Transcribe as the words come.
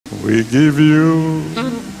We give you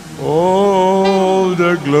all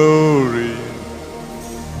the glory.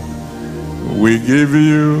 We give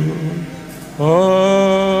you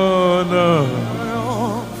honor.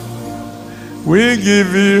 We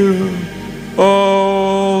give you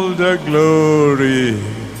all the glory.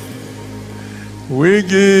 We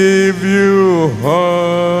give you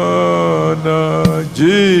honor,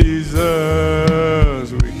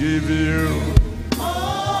 Jesus. We give you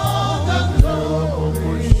all the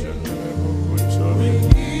glory. We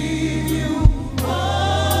give you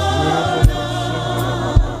honor.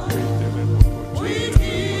 We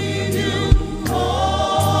give you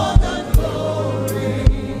all the glory.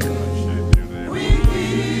 We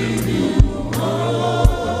give you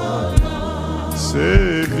honor.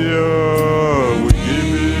 Savior.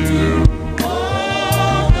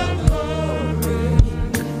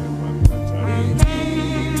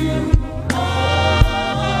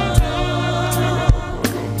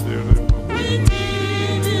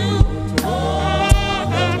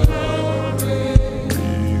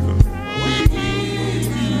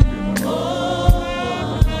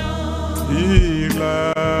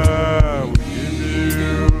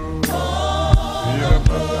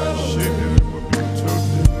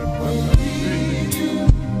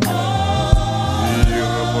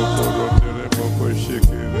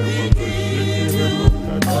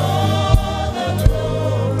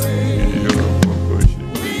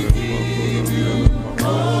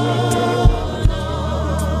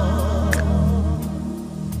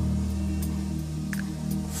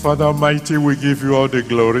 Father Almighty, we give you all the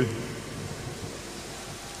glory.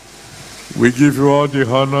 We give you all the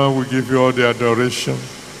honor. We give you all the adoration.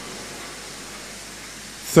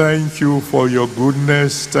 Thank you for your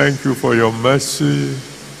goodness. Thank you for your mercy.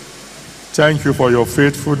 Thank you for your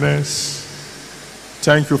faithfulness.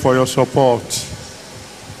 Thank you for your support.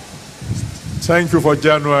 Thank you for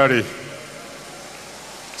January.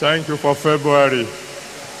 Thank you for February.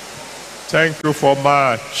 Thank you for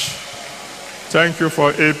March. Thank you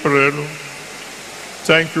for April.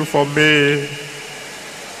 Thank you for May.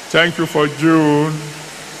 Thank you for June.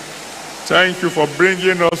 Thank you for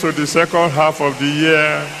bringing us to the second half of the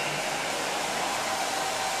year.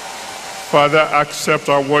 Father, accept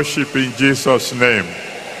our worship in Jesus' name.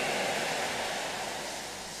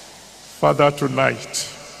 Father, tonight,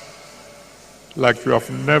 like you have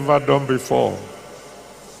never done before,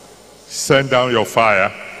 send down your fire.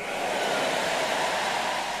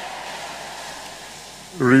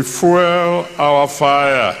 Refuel our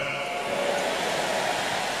fire.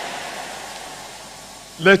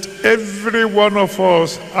 Let every one of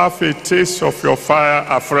us have a taste of your fire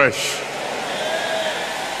afresh.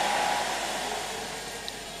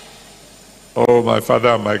 Oh, my Father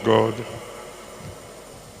and my God,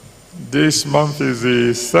 this month is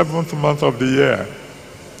the 7th month of the year,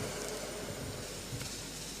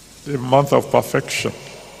 the month of perfection.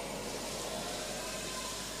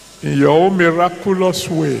 In your own miraculous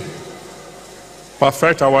way,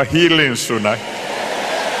 perfect our healings tonight.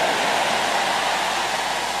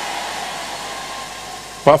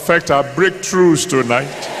 Perfect our breakthroughs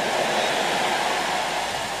tonight.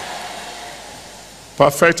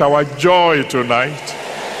 Perfect our joy tonight.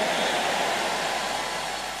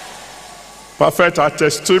 Perfect our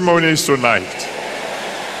testimonies tonight.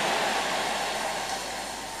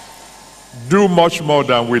 Do much more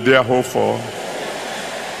than we dare hope for.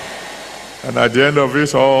 And at the end of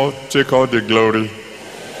it all, take all the glory.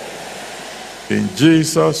 In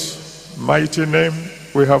Jesus' mighty name,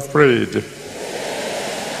 we have prayed.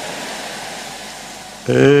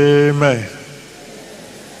 Amen.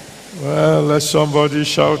 Well, let somebody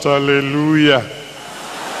shout hallelujah.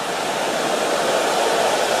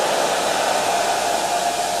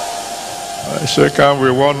 I shake hands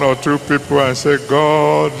with one or two people and say,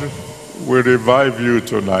 God will revive you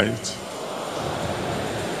tonight.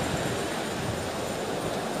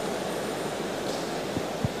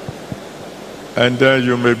 And then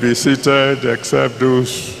you may be seated, except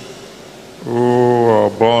those who are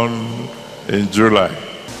born in July.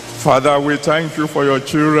 Father, we thank you for your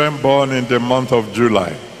children born in the month of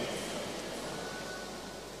July.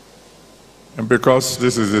 And because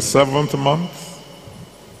this is the 7th month,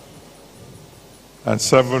 and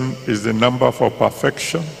 7 is the number for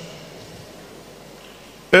perfection,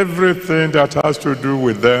 everything that has to do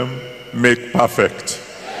with them, make perfect.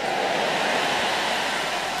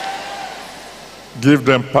 Give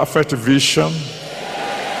them perfect vision,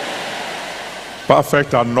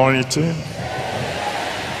 perfect anointing,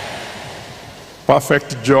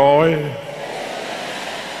 perfect joy,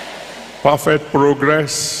 perfect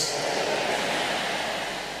progress,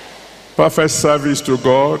 perfect service to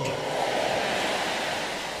God,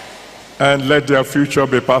 and let their future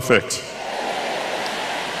be perfect.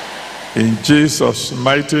 In Jesus'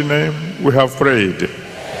 mighty name we have prayed.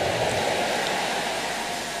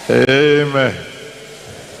 Amen.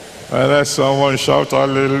 And let someone shout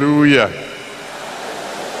hallelujah.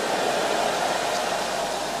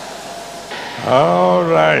 All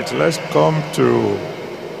right, let's come to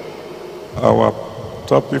our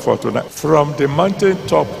topic for tonight. From the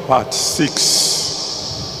mountaintop, part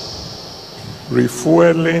 6,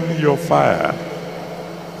 refueling your fire.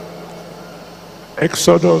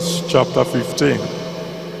 Exodus chapter 15.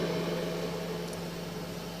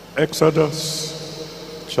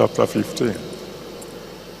 Exodus chapter 15.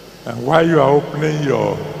 And while you are opening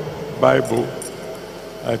your Bible,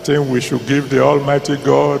 I think we should give the Almighty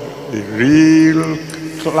God a real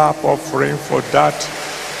clap offering for that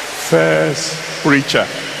first preacher.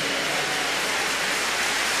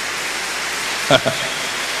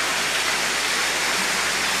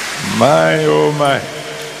 My, oh my.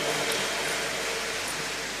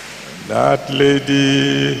 That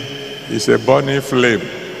lady is a burning flame.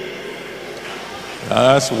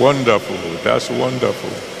 That's wonderful. That's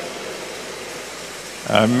wonderful.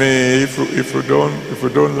 I mean, if you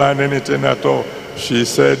don't learn anything at all, she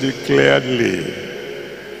said it clearly.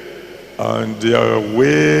 On their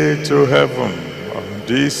way to heaven, on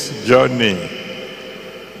this journey,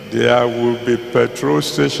 there will be petrol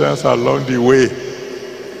stations along the way.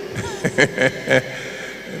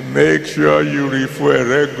 Make sure you refuel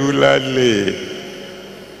regularly.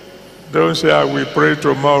 Don't say, I will pray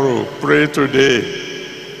tomorrow. Pray today.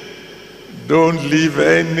 Don't leave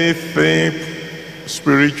anything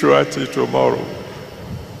spirituality tomorrow.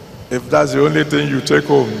 If that's the only thing you take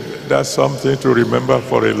home, that's something to remember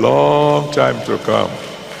for a long time to come.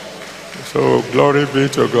 So glory be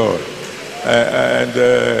to God. And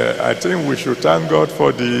I think we should thank God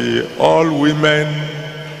for the all-women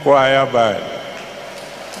choir band.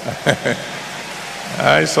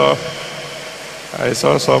 I saw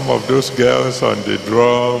some of those girls on the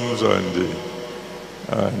drums, on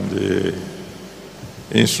the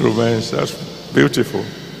instruments. That's beautiful.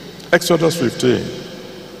 Exodus 15,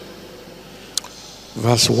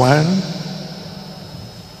 verse 1,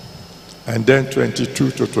 and then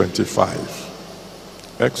 22 to 25.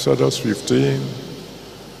 Exodus 15,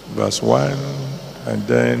 verse 1, and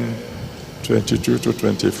then 22 to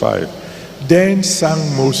 25. Then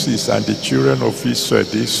sang Moses and the children of Israel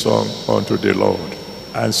this song unto the Lord,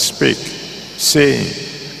 and spake, saying,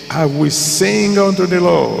 I will sing unto the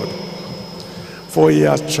Lord, for he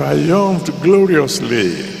has triumphed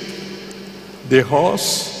gloriously. The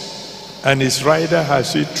horse and his rider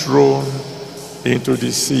has he thrown into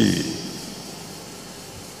the sea.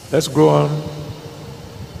 Let's go on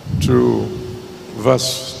to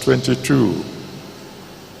verse 22.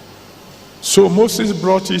 So Moses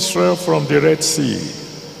brought Israel from the Red Sea,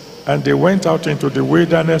 and they went out into the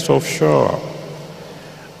wilderness of Shur.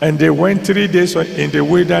 And they went 3 days in the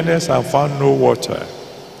wilderness and found no water.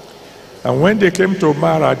 And when they came to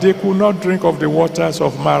Marah, they could not drink of the waters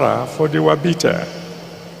of Marah, for they were bitter.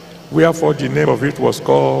 Wherefore the name of it was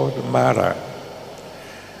called Marah.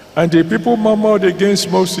 And the people murmured against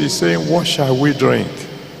Moses, saying, what shall we drink?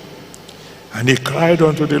 And he cried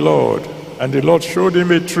unto the Lord, and the Lord showed him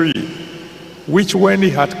a tree, which when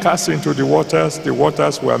he had cast into the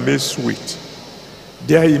waters were made sweet.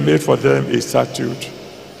 There he made for them a statute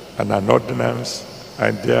and an ordinance,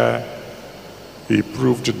 and there he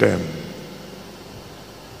proved them.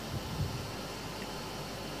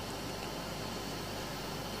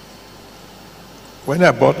 When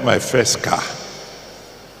I bought my first car,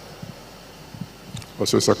 it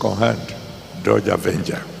was a second-hand Dodge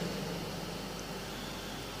Avenger.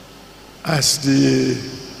 As the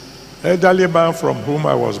elderly man from whom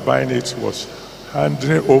I was buying it was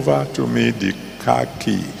handing over to me the car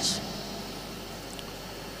keys,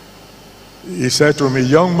 he said to me,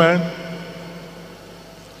 young man,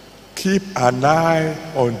 keep an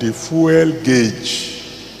eye on the fuel gauge.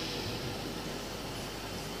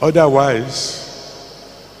 Otherwise,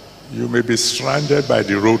 you may be stranded by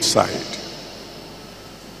the roadside.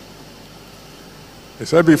 He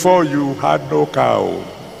said, before you had no car,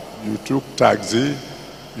 you took taxi,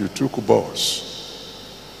 you took bus.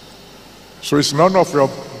 So it's none of your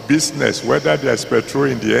business whether there's petrol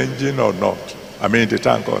in the engine or not. I mean the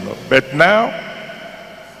tank or not. But now,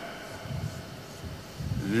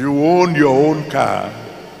 you own your own car.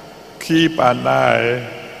 Keep an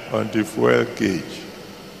eye on the fuel gauge.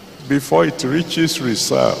 Before it reaches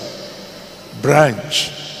reserve,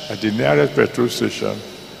 branch at the nearest petrol station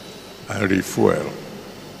and refuel.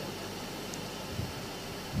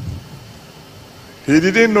 He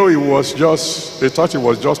didn't know he thought he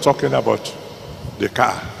was just talking about the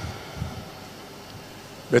car.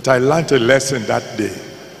 But I learned a lesson that day.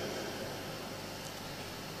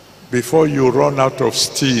 Before you run out of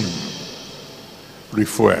steam,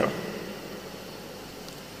 refuel.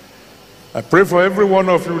 I pray for every one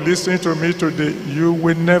of you listening to me today, you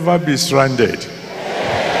will never be stranded.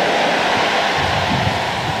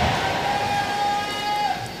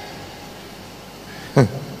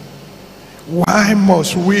 Why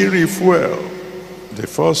must we refuel? The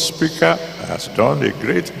first speaker has done a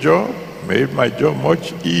great job, made my job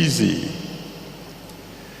much easy.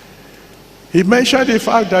 He mentioned the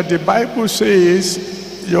fact that the Bible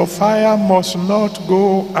says your fire must not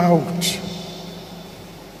go out.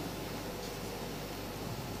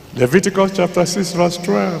 Leviticus chapter 6 verse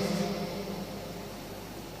 12.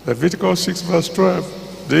 Leviticus 6 verse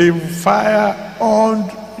 12. The fire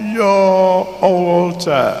on your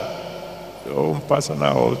altar, your own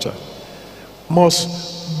personal altar,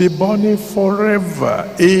 must be burning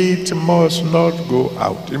forever. It must not go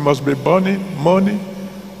out. It must be burning morning,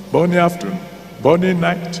 burning afternoon, burning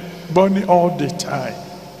night, burning all the time.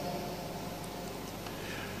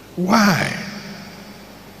 Why?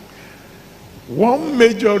 One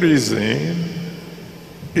major reason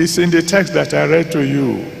is in the text that I read to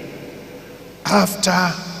you. After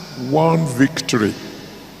one victory,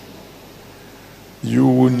 you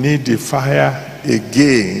will need the fire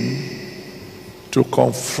again to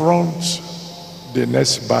confront the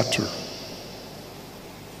next battle.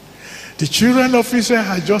 The children of Israel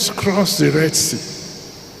had just crossed the Red Sea.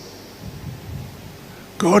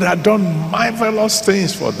 God had done marvelous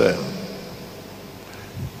things for them.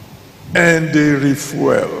 And they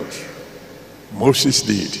refueled. Moses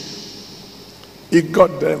did. He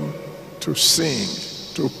got them to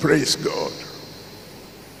sing, to praise God,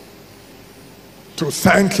 to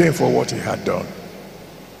thank him for what he had done.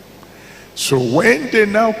 So when they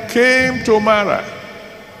now came to Mara,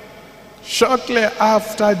 shortly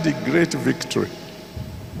after the great victory,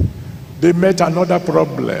 they met another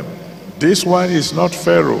problem. This one is not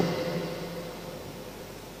Pharaoh.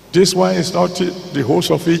 This one is not the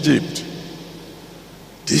host of Egypt.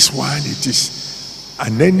 This one, it is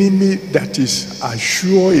an enemy that is as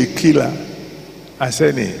sure a killer as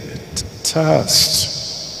any. Thirst.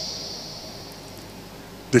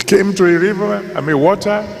 They came to a river,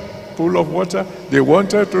 water, pool of water. They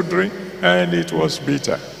wanted to drink, and it was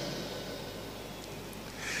bitter.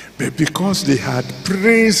 But because they had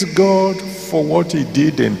praised God for what he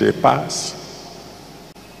did in the past,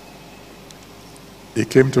 he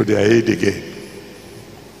came to their aid again.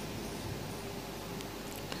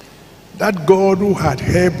 That God who had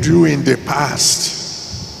helped you in the past,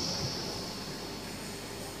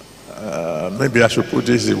 maybe I should put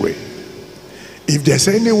this away. If there's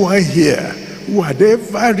anyone here who had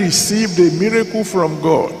ever received a miracle from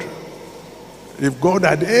God, if God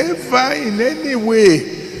had ever in any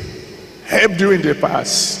way helped you in the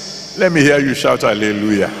past, let me hear you shout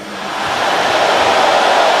hallelujah.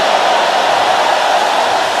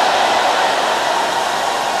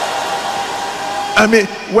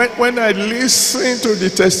 When I listen to the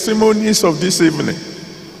testimonies of this evening,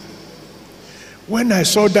 when I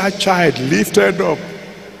saw that child lifted up,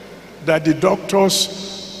 that the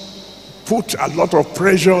doctors put a lot of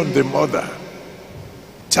pressure on the mother,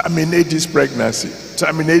 terminate this pregnancy,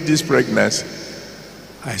 terminate this pregnancy.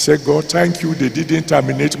 I said, God, thank you, they didn't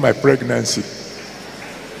terminate my pregnancy.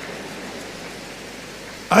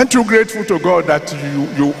 Aren't you grateful to God that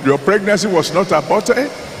your pregnancy was not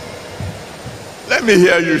aborted? Let me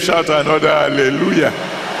hear you shout another hallelujah.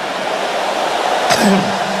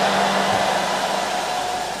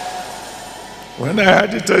 When I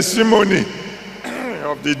had the testimony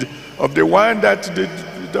of the one that the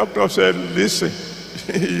doctor said, listen,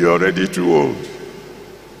 you're already too old.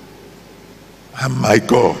 And my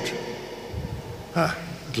God,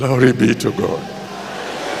 glory be to God.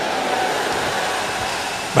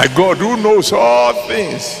 My God, who knows all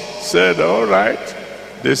things, said, all right.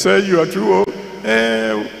 They said you are too old.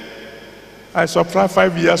 I subtract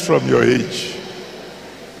 5 years from your age.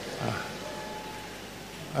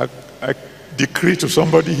 I decree to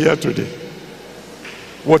somebody here today,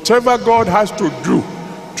 whatever God has to do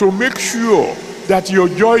to make sure that your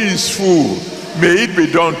joy is full, may it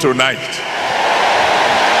be done tonight.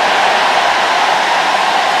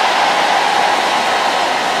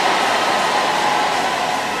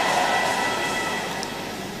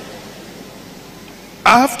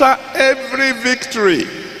 After every victory,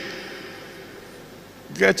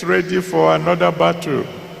 get ready for another battle.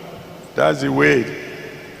 That's the way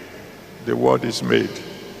the world is made.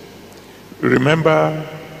 Remember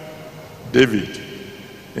David.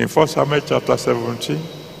 In 1 Samuel chapter 17,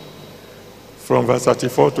 from verse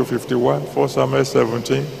 34 to 51, 1 Samuel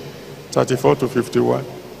 17, 34 to 51.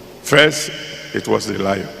 First, it was the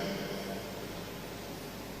lion.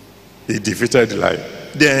 He defeated the lion.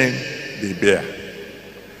 Then the bear.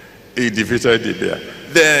 He defeated the bear.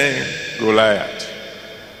 Then Goliath.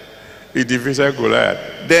 He defeated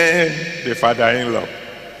Goliath. Then the father-in-law.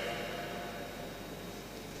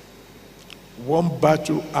 One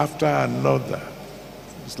battle after another.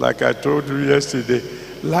 It's like I told you yesterday.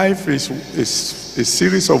 Life is a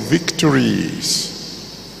series of victories.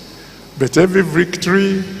 But every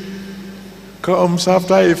victory comes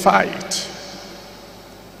after a fight.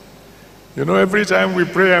 You know, every time we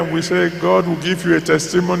pray and we say, God will give you a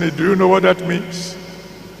testimony, do you know what that means?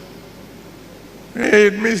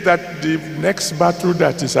 It means that the next battle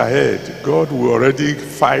that is ahead, God will already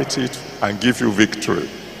fight it and give you victory.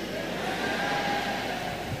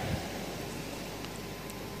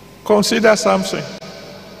 Consider Samson.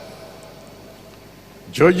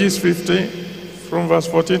 Judges 15, from verse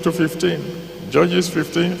 14 to 15. Judges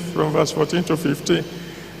 15, from verse 14 to 15.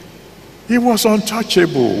 He was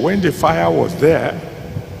untouchable when the fire was there.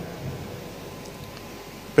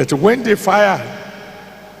 But when the fire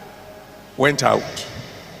went out,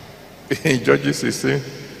 in Judges 16,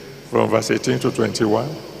 from verse 18 to 21,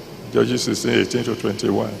 Judges 16, 18 to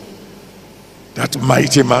 21, that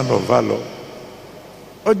mighty man of valor,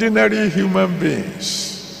 ordinary human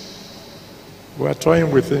beings were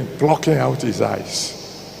toying with him, plucking out his eyes.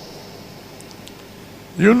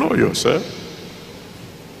 You know yourself,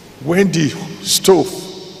 when the stove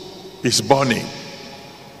is burning,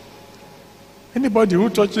 anybody who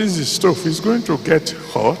touches the stove is going to get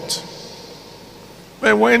hot.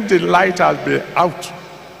 But when the light has been out,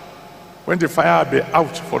 when the fire has been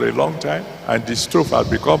out for a long time and the stove has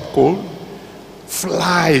become cold,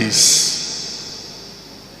 flies,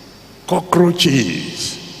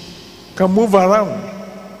 cockroaches can move around,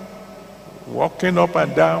 walking up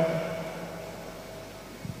and down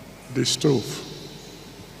the stove.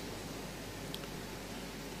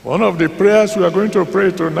 One of the prayers we are going to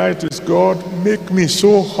pray tonight is, God, make me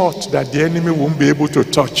so hot that the enemy won't be able to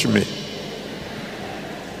touch me.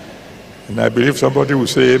 And I believe somebody will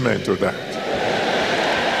say amen to that.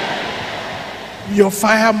 Your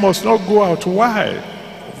fire must not go out. Why?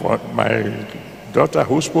 What my daughter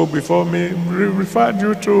who spoke before me referred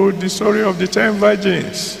you to the story of the 10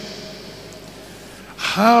 virgins.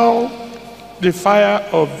 How the fire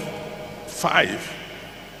of 5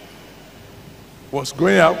 was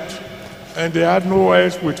going out and they had no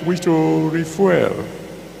oil with which to refuel.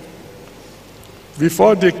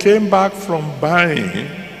 Before they came back from buying,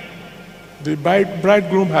 the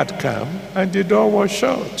bridegroom had come and the door was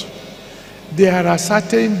shut. There are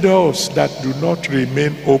certain doors that do not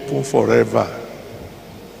remain open forever.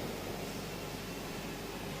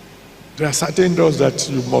 There are certain doors that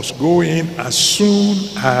you must go in as soon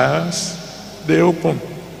as they open.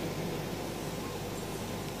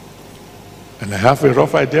 And I have a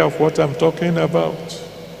rough idea of what I'm talking about.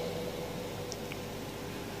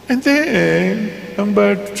 And then,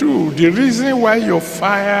 number 2, the reason why your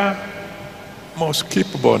fire must keep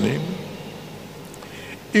burning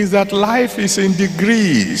is that life is in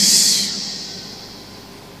degrees.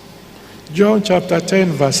 John chapter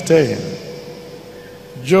 10, verse 10.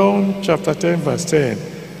 John chapter 10, verse 10.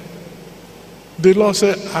 The Lord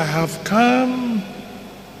said, I have come,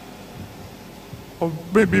 or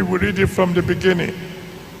maybe we read it from the beginning.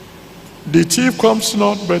 The thief comes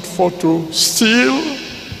not but for to steal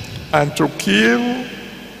and to kill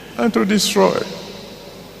and to destroy.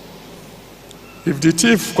 If the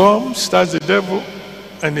thief comes, that's the devil,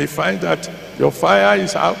 and he finds that your fire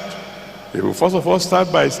is out, he will first of all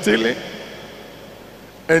start by stealing,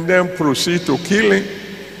 and then proceed to killing,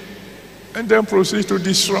 and then proceed to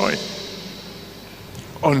destroy.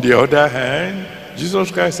 On the other hand, Jesus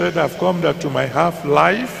Christ said, I've come that you might have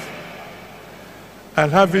life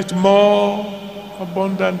and have it more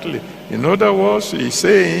abundantly. In other words, he's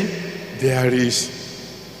saying there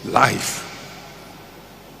is life.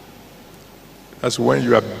 That's when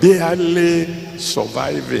you are barely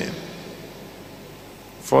surviving.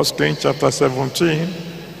 1 Kings chapter 17,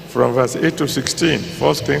 from verse 8 to 16.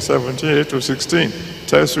 1 Kings 17, 8 to 16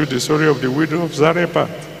 tells you the story of the widow of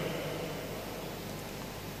Zarephath.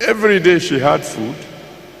 Every day she had food.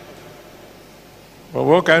 But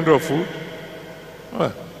what kind of food?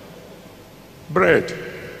 Well, bread.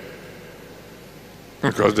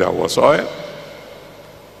 Because there was oil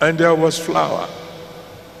and there was flour.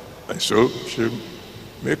 And so she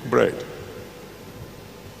make bread.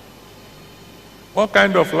 What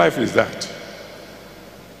kind of life is that?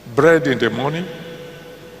 Bread in the morning,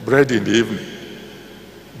 bread in the evening,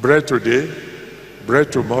 bread today,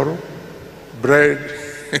 bread tomorrow, bread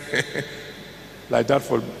like that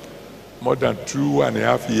for more than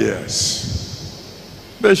 2.5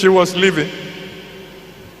 years. But she was living.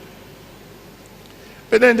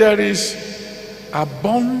 But then there is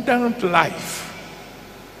abundant life.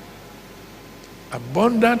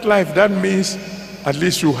 Abundant life, that means at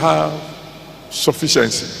least you have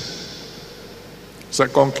sufficiency.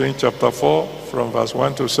 2 Kings chapter 4 from verse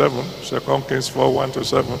 1 to 7, 2 Kings 4, 1 to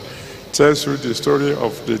 7, tells you the story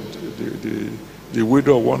of the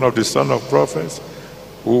widow of one of the sons of prophets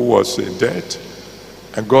who was in debt,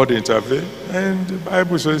 and God intervened, and the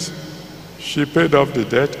Bible says she paid off the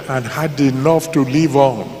debt and had enough to live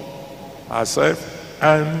on herself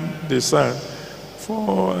and the sons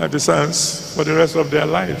for the rest of their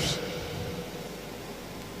lives.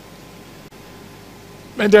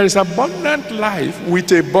 And there is abundant life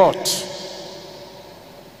with a but.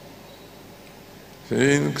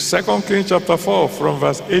 In 2 Kings chapter 4 from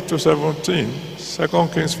verse 8 to 17, 2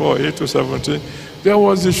 Kings 4, 8 to 17, there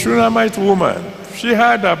was the Shunammite woman. She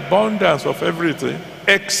had abundance of everything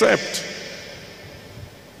except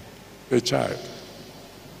a child.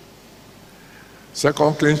 2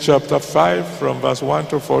 Kings chapter 5 from verse 1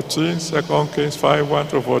 to 14, 2 Kings 5, 1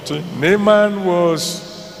 to 14. Naaman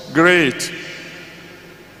was great,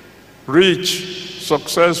 rich,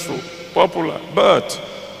 successful, popular, but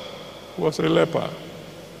was a leper.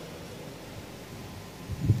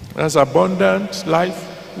 There's abundant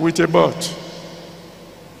life with a but.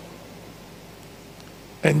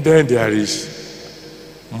 And then there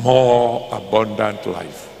is more abundant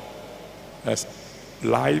life. That's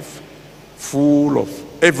life full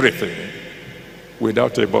of everything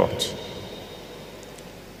without a but.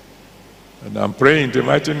 And I'm praying in the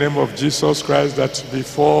mighty name of Jesus Christ that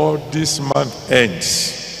before this month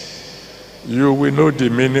ends, you will know the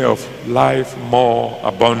meaning of life more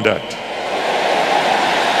abundant.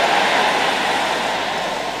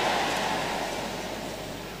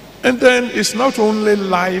 And then it's not only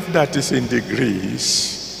life that is in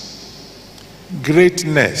degrees,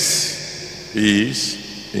 greatness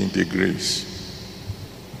is in degrees.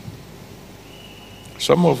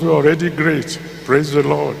 Some of you are already great, praise the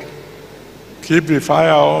Lord. Keep the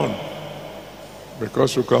fire on,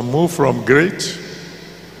 because you can move from great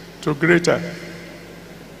to greater.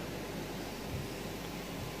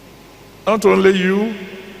 Not only you,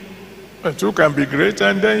 but you can be great,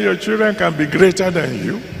 and then your children can be greater than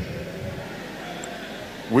you,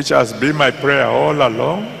 which has been my prayer all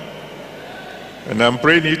along. And I'm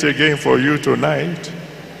praying it again for you tonight,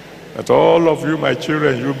 that all of you, my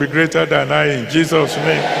children, you'll be greater than I in Jesus'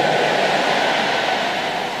 name.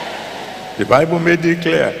 The Bible made it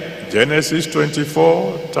clear. Genesis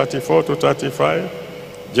 24, 34 to 35.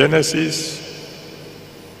 Genesis,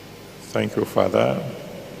 thank you, Father.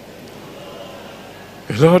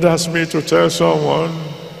 The Lord asked me to tell someone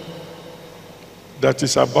that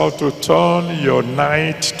is about to turn your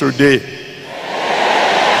night today.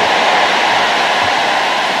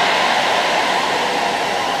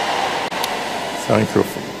 Thank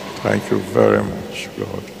you very much,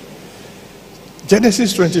 God.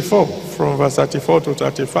 Genesis 24, from verse 34 to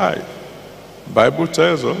 35. The Bible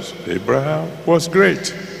tells us Abraham was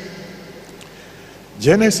great.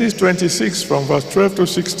 Genesis 26, from verse 12 to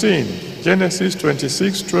 16. Genesis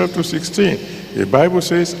 26, 12 to 16. The Bible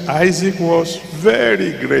says Isaac was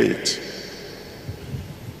very great.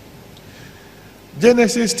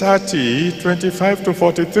 Genesis 30, 25 to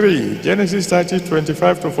 43. Genesis 30,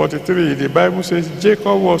 25 to 43. The Bible says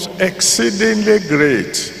Jacob was exceedingly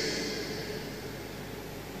great.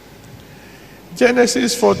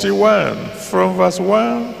 Genesis 41, from verse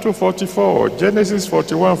 1 to 44. Genesis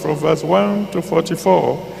 41, from verse 1 to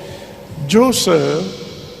 44. Joseph,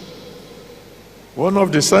 one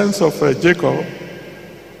of the sons of Jacob,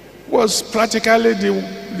 was practically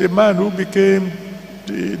the man who became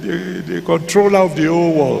the controller of the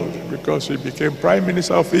whole world, because he became prime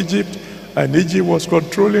minister of Egypt, and Egypt was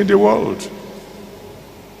controlling the world.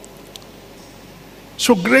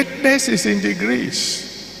 So greatness is in degrees.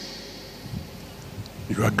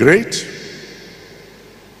 You are great.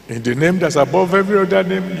 In the name that's above every other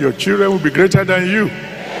name, your children will be greater than you.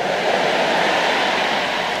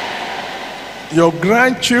 Your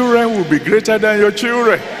grandchildren will be greater than your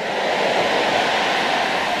children.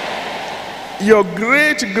 Your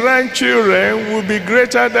great-grandchildren will be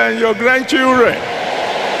greater than your grandchildren.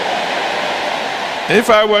 If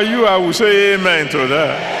I were you, I would say amen to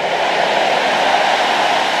that.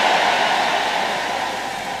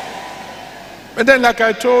 But then, like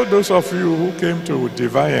I told those of you who came to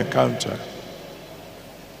Divine Encounter,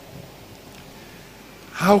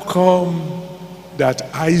 how come that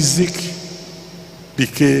Isaac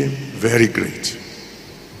became very great?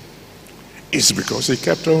 It's because he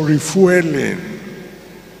kept on refueling.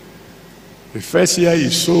 The first year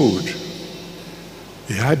he sowed,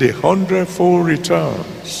 he had 100-fold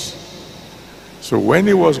returns. So when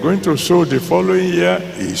he was going to sow the following year,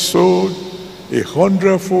 he sowed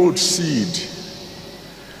 100-fold seed.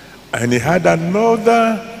 And he had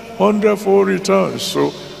another 100-fold returns.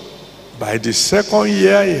 So by the second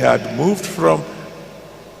year, he had moved from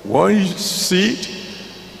one seed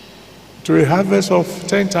to a harvest of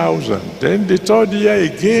 10,000. Then the third year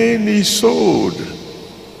again, he sowed.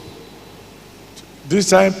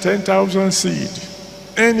 This time 10,000 seed.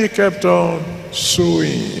 And he kept on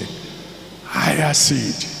sowing. Higher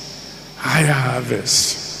seed, higher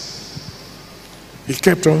harvest. He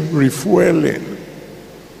kept on refueling.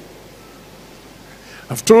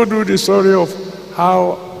 I've told you the story of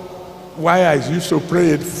why I used to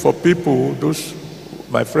pray for people, those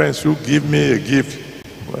my friends who give me a gift.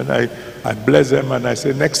 When I bless them and I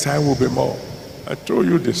say, next time will be more. I told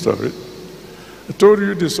you the story. I told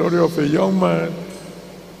you the story of a young man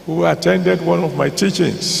who attended one of my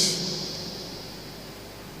teachings.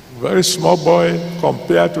 Very small boy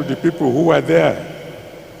compared to the people who were there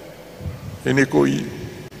in Ikoyi.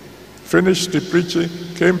 Finished the preaching,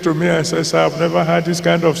 came to me and said, sir, I've never had this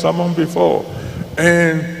kind of sermon before.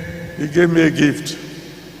 And he gave me a gift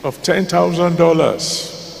of $10,000.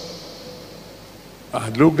 I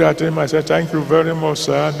looked at him, I said, thank you very much,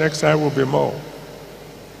 sir. Next time will be more.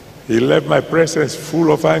 He left my presence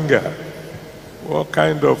full of anger. What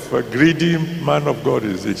kind of a greedy man of God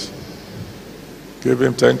is this? Gave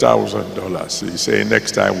him $10,000. He said,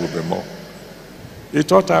 next time will be more. He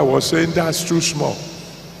thought I was saying that's too small.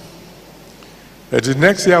 But the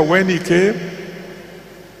next year when he came,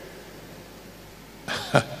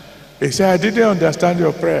 he said, I didn't understand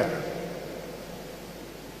your prayer.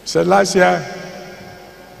 He said, last year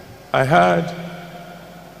I had,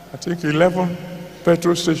 I think 11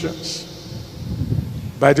 petrol stations.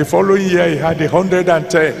 By the following year he had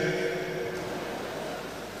 110.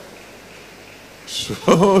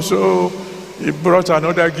 So he brought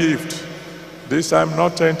another gift. This time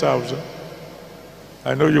not 10,000.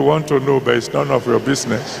 I know you want to know, but it's none of your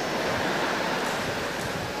business.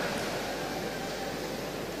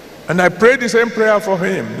 And I prayed the same prayer for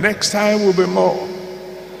him. Next time will be more.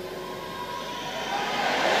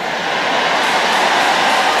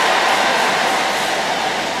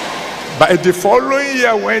 By the following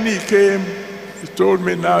year when he came, he told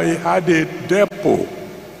me now he had a depot.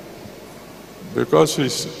 Because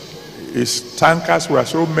his tankers were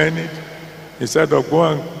so many, instead of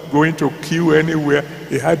going to queue anywhere,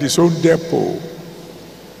 he had his own depot.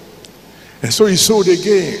 And so he sowed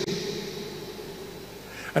again.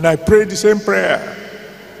 And I prayed the same prayer.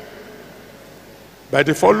 By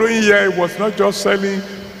the following year, he was not just selling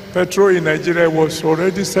petrol in Nigeria, he was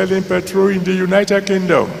already selling petrol in the United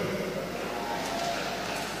Kingdom.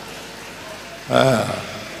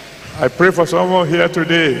 I pray for someone here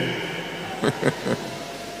today.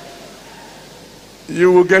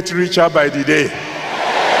 You will get richer by the day.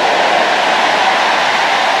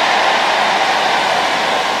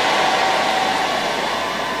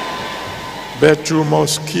 But you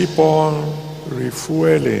must keep on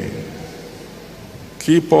refueling.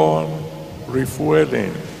 Keep on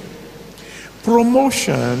refueling.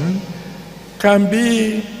 Promotion can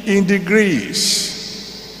be in degrees.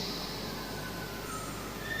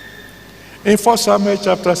 In 1 Samuel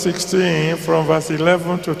chapter 16, from verse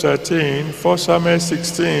 11 to 13, 1 Samuel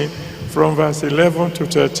 16, from verse 11 to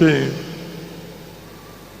 13,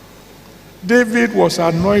 David was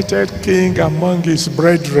anointed king among his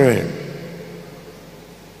brethren.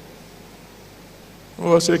 He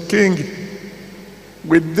was a king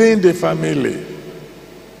within the family.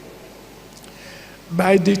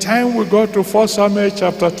 By the time we got to 1 Samuel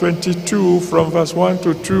chapter 22, from verse 1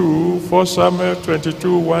 to 2, 1 Samuel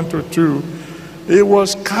 22, 1 to 2, he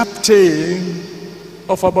was captain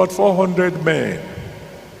of about 400 men.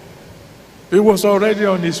 He was already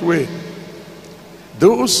on his way.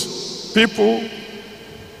 Those people,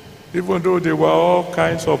 even though they were all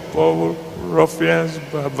kinds of ruffians,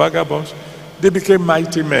 vagabonds, they became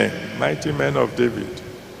mighty men of David.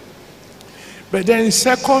 But then in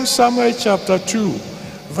 2 Samuel chapter 2,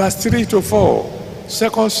 verse 3 to 4,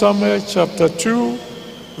 2 Samuel chapter 2,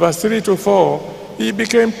 verse 3 to 4, he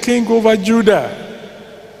became king over Judah.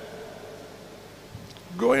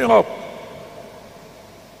 Going up.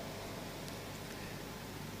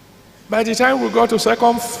 By the time we got to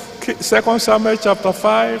 2 Samuel chapter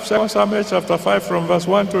 5, 2 Samuel chapter 5 from verse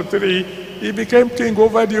 1 to 3, he became king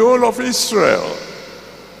over the whole of Israel.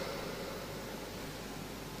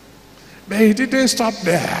 But he didn't stop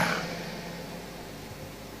there.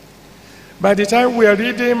 By the time we are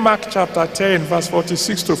reading Mark chapter 10, verse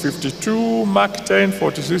 46 to 52, Mark 10,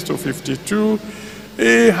 46 to 52,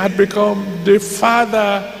 he had become the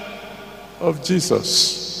father of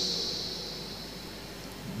Jesus.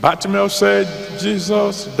 Bartimaeus said,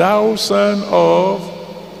 Jesus, thou son of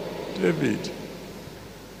David.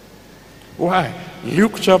 Why?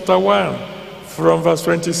 Luke chapter 1, from verse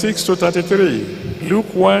 26 to 33.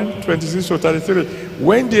 Luke 1, 26 to 33.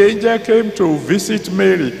 When the angel came to visit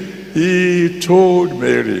Mary, he told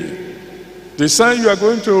Mary, the son you are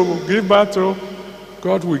going to give birth to,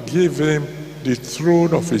 God will give him the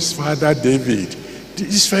throne of his father David.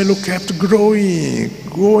 This fellow kept going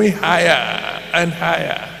higher and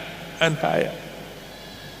higher and higher.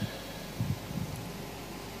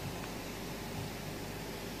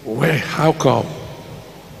 Well, how come?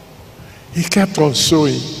 He kept on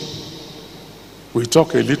sowing. We'll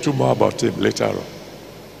talk a little more about him later on.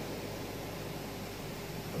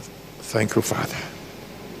 Thank you, Father.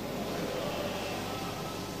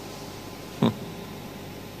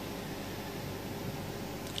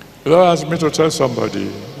 The Lord asked me to tell somebody,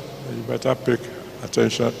 you better pay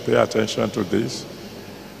attention to this,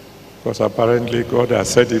 because apparently God has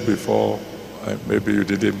said it before, and maybe you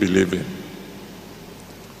didn't believe him.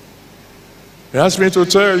 He asked me to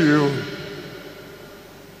tell you,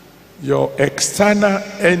 your external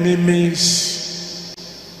enemies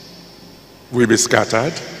will be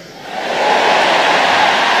scattered.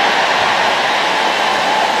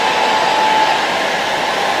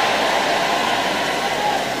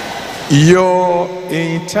 Your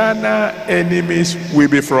internal enemies will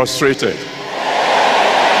be frustrated.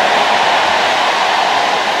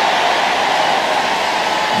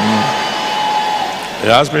 He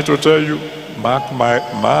asked me to tell you, mark my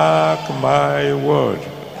word.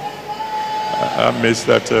 I missed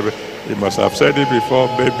that. He must have said it before,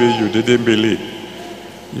 maybe you didn't believe.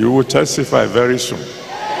 You will testify very soon.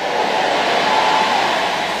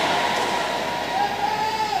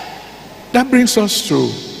 That brings us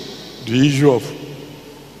to the issue of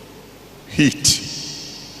heat.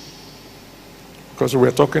 Because we're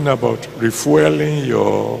talking about refueling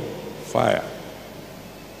your fire.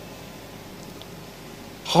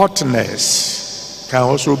 Hotness can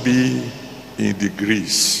also be in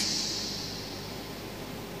degrees.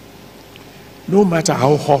 No matter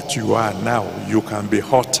how hot you are now, you can be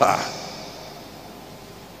hotter.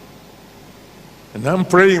 And I'm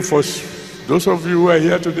praying for those of you who are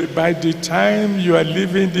here today, by the time you are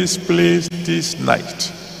leaving this place this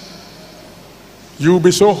night, you will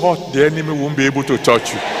be so hot the enemy won't be able to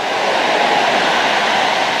touch you.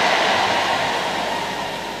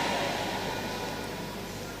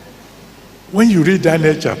 When you read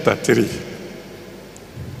Daniel chapter 3,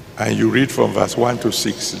 and you read from verse 1 to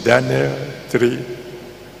 6, Daniel 3,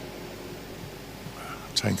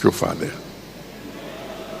 thank you, Father.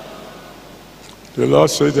 The Lord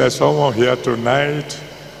said there's someone here tonight.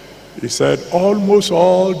 He said, almost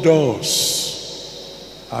all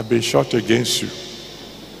doors have been shut against you.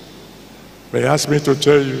 But he asked me to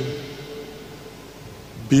tell you,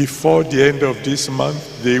 before the end of this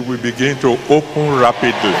month, they will begin to open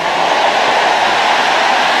rapidly.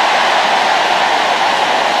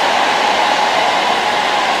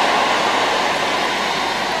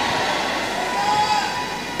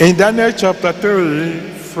 In Daniel chapter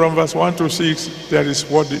 3, from verse 1 to 6, there is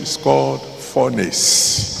what is called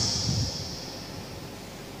furnace.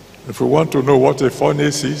 If you want to know what a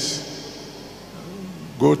furnace is,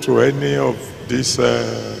 go to any of these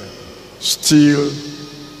steel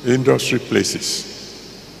industry places.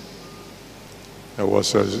 There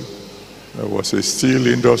was a steel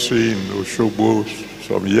industry in Osogbo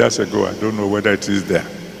some years ago. I don't know whether it is there.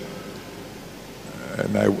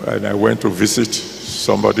 And I went to visit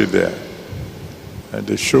somebody there, and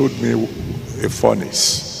they showed me a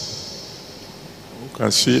furnace. You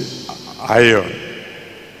can see iron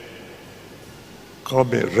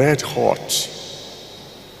coming red hot,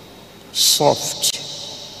 soft,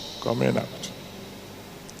 coming out.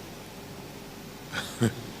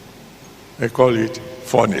 They call it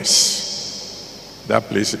furnace. That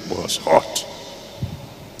place it was hot.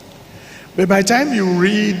 But by the time you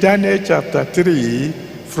read Daniel chapter 3,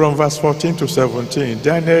 from verse 14 to 17,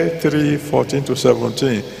 Daniel 3, 14 to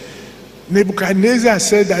 17, Nebuchadnezzar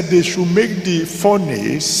said that they should make the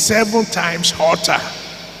furnace 7 times hotter.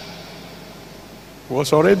 It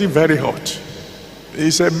was already very hot. He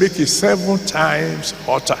said, make it 7 times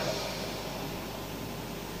hotter.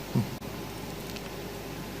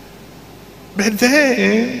 But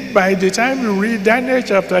then, by the time you read Daniel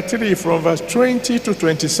chapter 3, from verse 20 to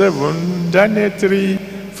 27, Daniel 3,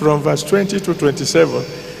 from verse 20 to 27,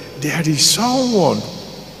 there is someone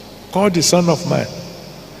called the Son of Man,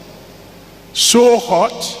 so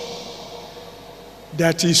hot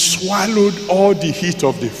that he swallowed all the heat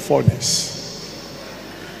of the furnace.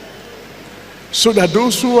 So that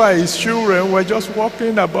those who are his children were just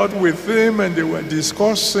walking about with him and they were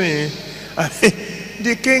discussing. And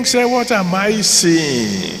the king said, what am I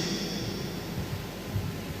seeing?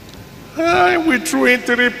 We threw in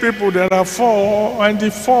 3 people, there are 4, and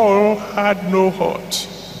the 4 had no heart.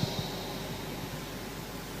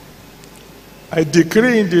 I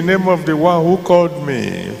decree in the name of the one who called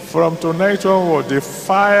me, from tonight onward, the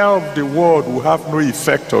fire of the world will have no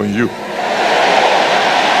effect on you.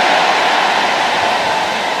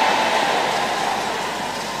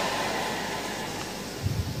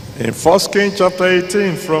 In 1 Kings chapter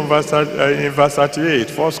 18, from verse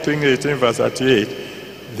 38, 1 Kings 18, verse 38,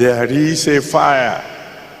 there is a fire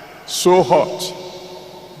so hot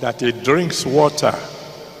that it drinks water.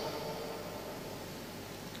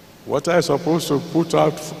 Water is supposed to put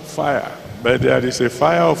out fire, but there is a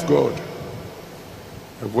fire of God.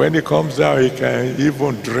 And when it comes down, it can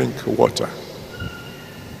even drink water.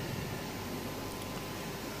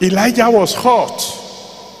 Elijah was hot.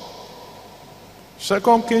 2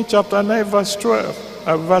 Kings chapter 9,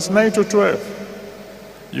 verse 9 to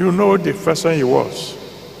 12. You know the person he was.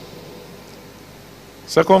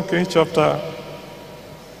 2 Kings chapter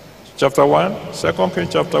 1, 2 Kings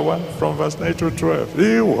chapter 1, from verse 9 to 12.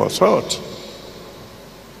 He was hot.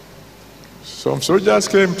 Some soldiers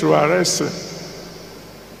came to arrest him.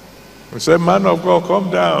 He said, man of God,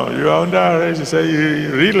 come down. You are under arrest. He said,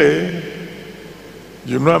 really?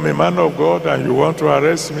 You know I'm a man of God and you want to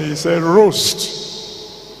arrest me? He said, roast.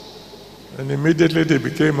 And immediately they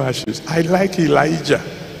became ashes. I like Elijah.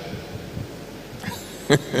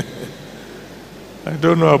 I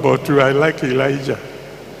don't know about you, I like Elijah.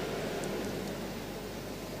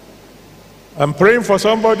 I'm praying for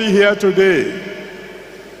somebody here today.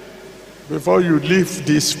 Before you leave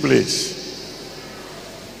this place,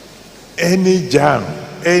 any germ,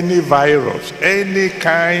 any virus, any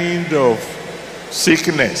kind of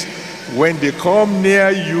sickness, when they come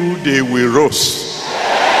near you, they will roast.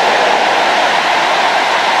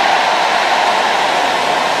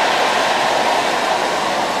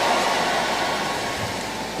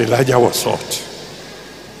 Elijah was hot.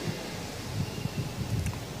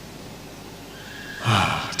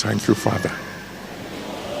 Thank you, Father.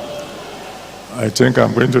 I think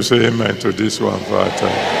I'm going to say amen to this one for our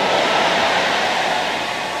time.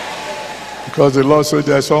 Because the Lord said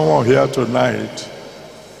there's someone here tonight.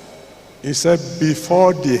 He said,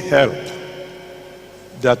 before the help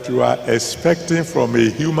that you are expecting from a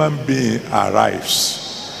human being arrives,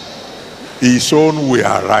 his own will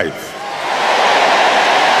arrive.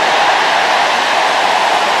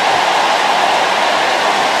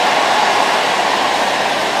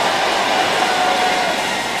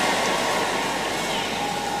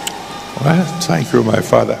 Well, thank you, my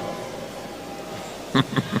Father.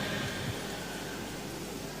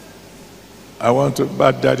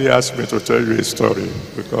 But Daddy asked me to tell you a story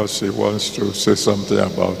because he wants to say something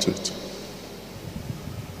about it.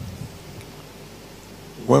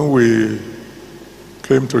 When we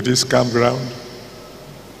came to this campground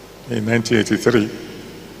in 1983,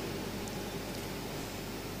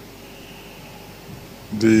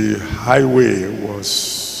 the highway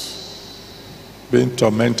was being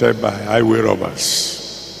tormented by highway robbers.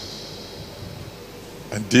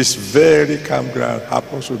 And this very campground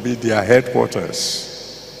happens to be their headquarters.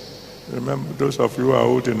 Remember, those of you who are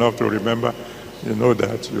old enough to remember, you know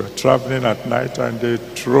that you are traveling at night and they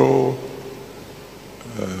throw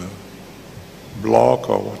a block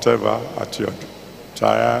or whatever at your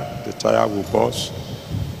tire, the tire will burst,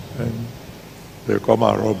 and they come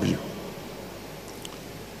and rob you.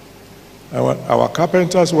 Our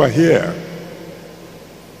carpenters were here.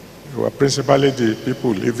 They were principally the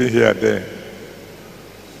people living here then.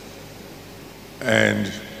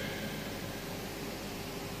 And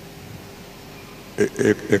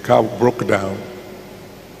a car broke down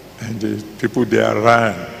and the people there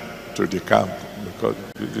ran to the camp because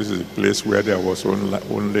this is a place where there was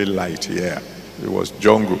only light here. It was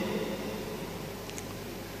jungle.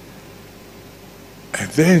 And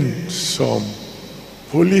then some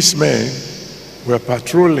policemen were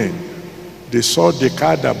patrolling. They saw the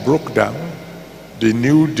car that broke down. They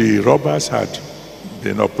knew the robbers had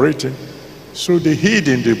been operating. So they hid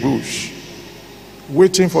in the bush,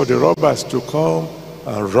 waiting for the robbers to come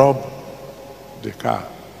and rob the car.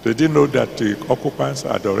 They didn't know that the occupants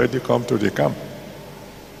had already come to the camp.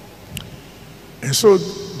 And so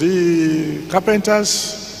the carpenters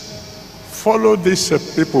followed these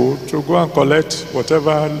people to go and collect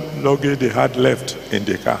whatever luggage they had left in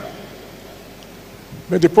the car.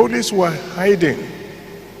 But the police were hiding.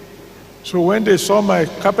 So when they saw my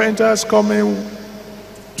carpenters coming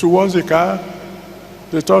towards the car,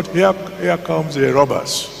 they thought, here comes the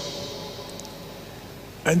robbers.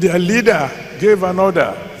 And their leader gave an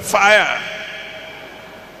order, fire.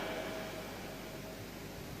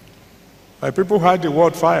 My people heard the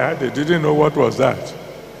word fire, they didn't know what was that.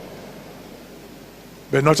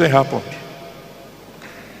 But nothing happened.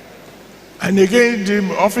 And again,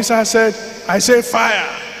 the officer said, I say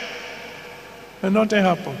fire. And nothing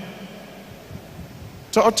happened.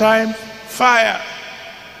 Third time, fire.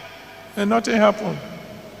 And nothing happened.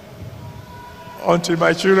 Until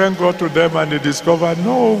my children got to them and they discovered,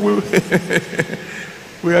 no,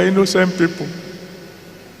 we are innocent people.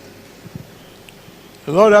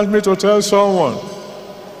 The Lord asked me to tell someone.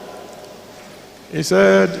 He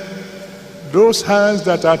said, those hands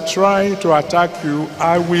that are trying to attack you,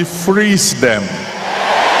 I will freeze them.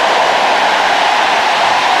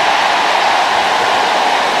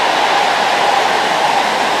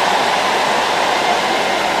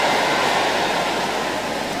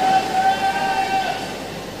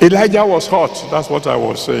 Elijah was hot, that's what I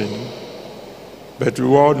was saying. But we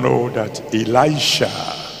all know that Elisha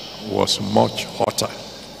was much hotter.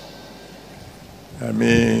 I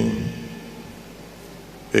mean,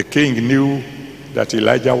 a king knew that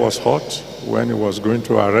Elijah was hot when he was going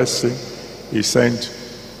to arrest him. He sent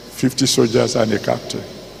 50 soldiers and a captain.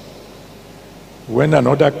 When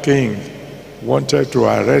another king wanted to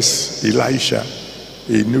arrest Elisha,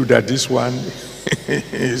 he knew that this one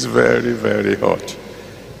is very, very hot.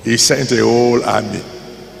 He sent a whole army.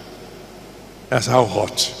 That's how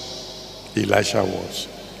hot Elisha was.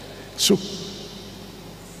 So,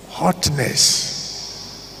 hotness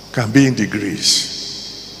can be in degrees.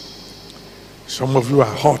 Some of you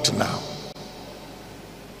are hot now.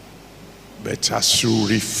 But as you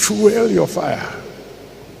refuel your fire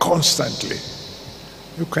constantly,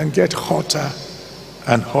 you can get hotter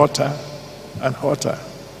and hotter and hotter.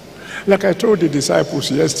 Like I told the disciples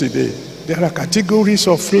yesterday, there are categories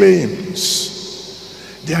of flames.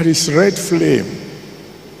 There is red flame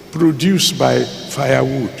produced by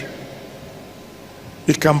firewood.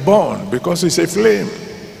 It can burn because it's a flame.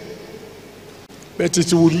 But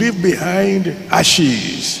it will leave behind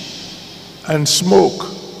ashes and smoke.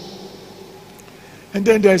 And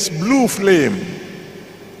then there's blue flame.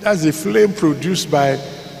 That's the flame produced by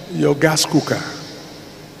your gas cooker.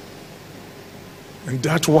 And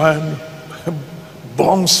that one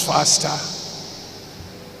burns faster,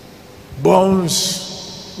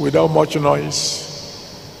 burns without much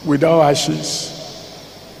noise, without ashes,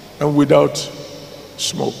 and without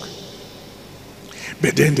smoke.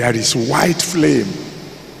 But then there is white flame.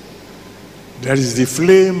 There is the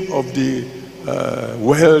flame of the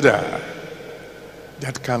welder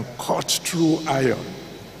that can cut through iron.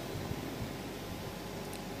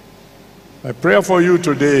 My prayer for you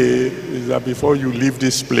today is that before you leave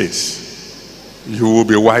this place, you will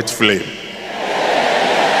be white flame.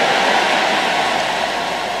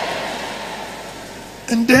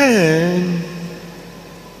 And then,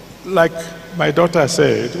 like my daughter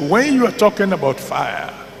said, when you are talking about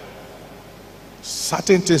fire,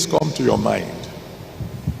 certain things come to your mind.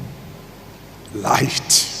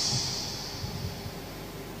 Light.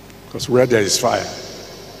 Because where there is fire,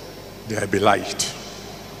 there will be light.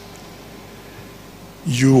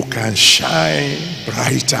 You can shine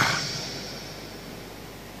brighter.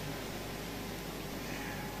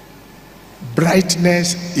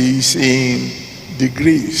 Brightness is in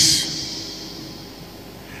degrees.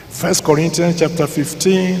 1 Corinthians chapter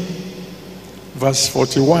 15, verse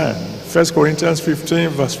 41. 1 Corinthians 15,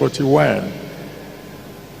 verse 41.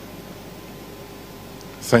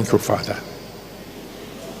 Thank you, Father.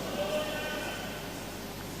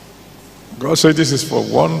 God said this is for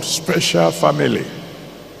one special family.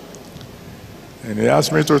 And he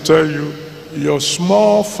asked me to tell you, your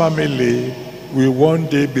small family will one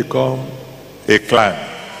day become a clan.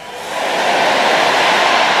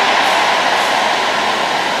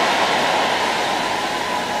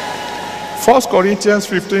 First Corinthians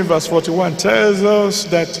 15 verse 41 tells us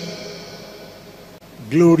that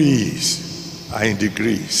glories are in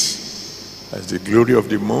degrees. There's the glory of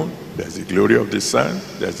the moon, there's the glory of the sun,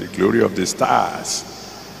 there's the glory of the stars.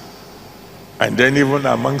 And then even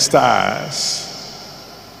among stars,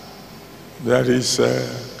 there is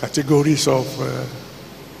categories of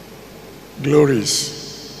glories.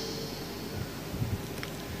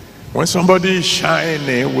 When somebody is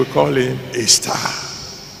shining, we call him a star.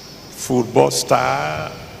 Football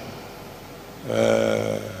star,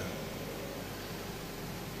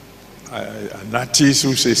 an artist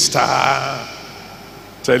who's a star,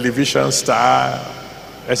 television star,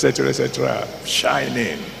 etc.,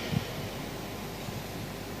 shining.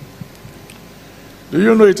 Do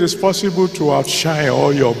you know it is possible to outshine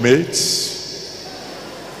all your mates?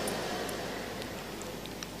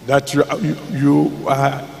 That you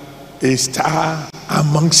are a star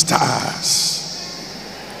among stars.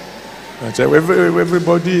 And so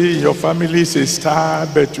everybody in your family is a star,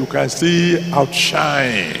 but you can still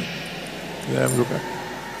outshine them.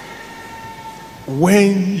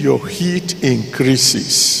 When your heat increases,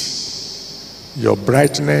 your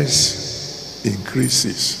brightness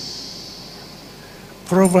increases.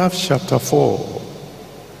 Proverbs chapter 4,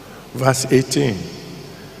 verse 18.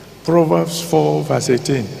 Proverbs 4, verse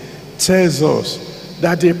 18 tells us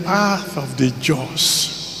that the path of the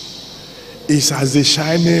just is as the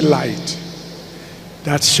shining light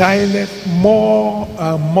that shineth more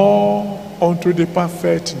and more unto the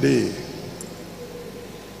perfect day.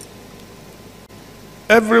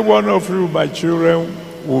 Every one of you, my children,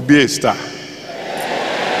 will be a star.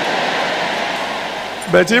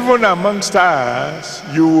 But even among stars,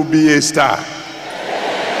 you will be a star.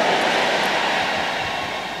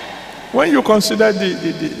 When you consider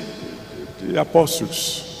the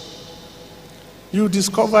apostles, you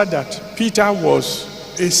discover that Peter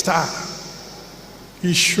was a star.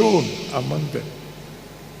 He shone among them.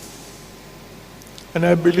 And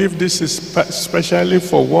I believe this is especially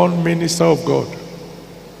for one minister of God.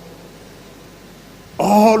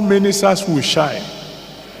 All ministers will shine,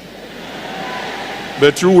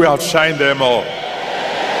 but you will outshine them all.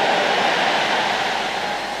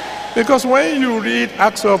 Because when you read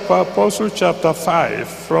Acts of Apostles chapter 5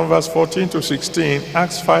 from verse 14 to 16,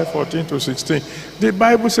 Acts 5:14 to 16, the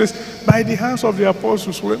Bible says, by the hands of the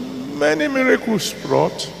apostles were many miracles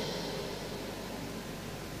wrought.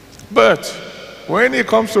 But when it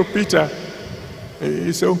comes to Peter,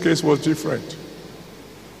 his own case was different.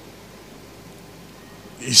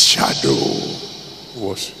 His shadow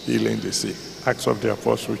was healing the sick. Acts of the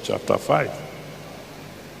Apostles chapter 5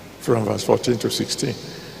 from verse 14 to 16.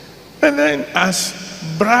 And then as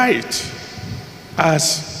bright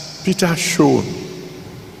as Peter shone,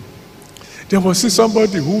 there was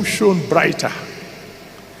somebody who shone brighter.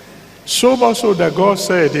 So much so that God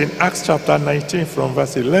said in Acts chapter 19 from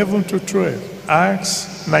verse 11 to 12,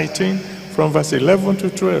 Acts 19 from verse 11 to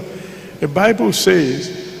 12, the Bible says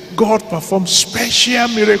God performed special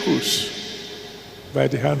miracles by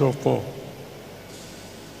the hand of Paul.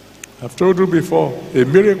 I've told you before, a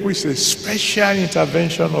miracle is a special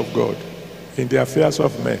intervention of God in the affairs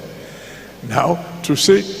of men. Now, to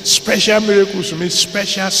say special miracles means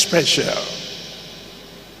special.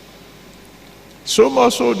 So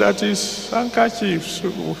much so that his handkerchiefs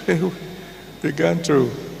began to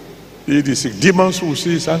heal the sick. Demons will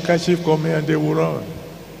see his handkerchief coming and they will run.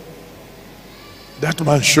 That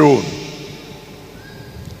man shone.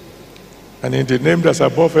 And in the name that's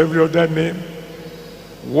above every other name,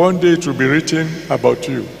 one day it will be written about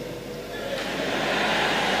you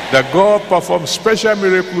that God performed special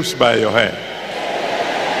miracles by your hand.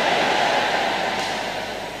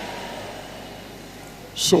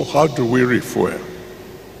 So how do we refuel?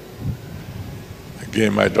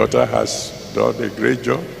 Again, my daughter has done a great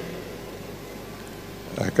job.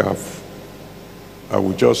 I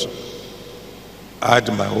will just add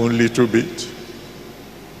my own little bit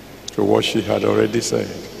to what she had already said.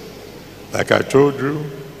 Like I told you,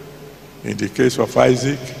 in the case of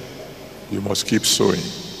Isaac, you must keep sowing.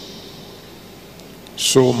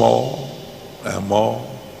 Sow more and more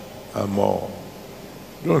and more.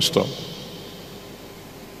 Don't stop.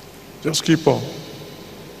 Just keep on.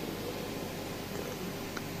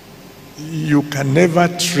 You can never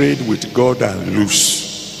trade with God and lose.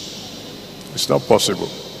 It's not possible.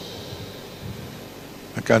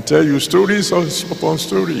 I can tell you stories upon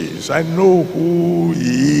stories. I know who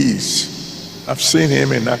he is. I've seen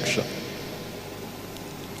him in action.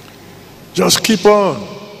 Just keep on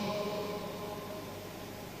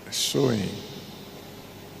sowing.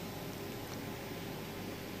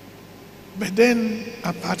 But then,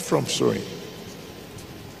 apart from sowing,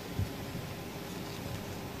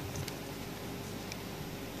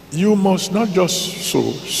 you must not just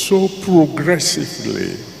sow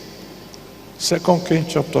progressively. 2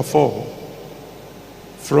 Kings chapter 4,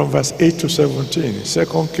 from verse 8 to 17.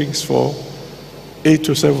 2 Kings 4, 8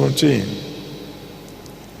 to 17.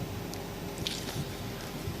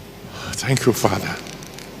 Thank you, Father.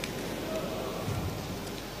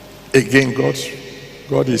 Again,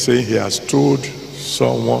 God is saying he has told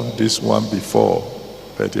someone this one before,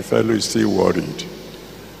 but the fellow is still worried.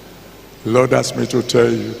 Lord asked me to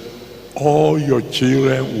tell you all your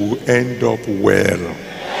children will end up well.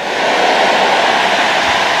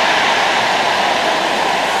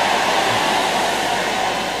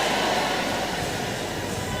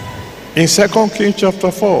 In 2 Kings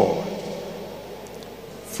chapter 4,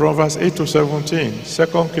 from verse 8 to 17,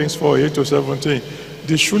 2 Kings 4, 8 to 17,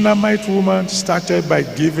 the Shunammite woman started by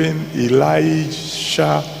giving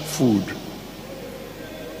Elisha food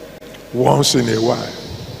once in a while.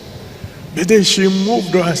 But then she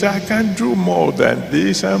moved on and said, I can't do more than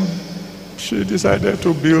this. And she decided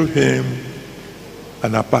to build him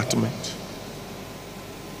an apartment.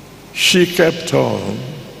 She kept on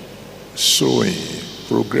sowing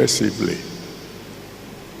progressively.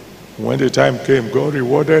 When the time came, God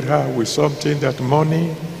rewarded her with something that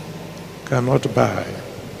money cannot buy.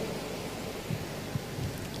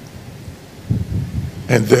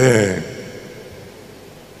 And then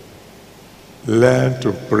learn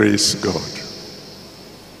to praise God.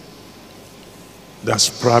 That's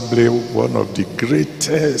probably one of the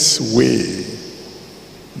greatest ways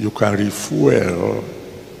you can refuel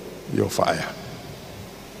your fire.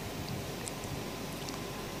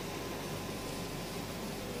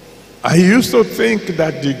 I used to think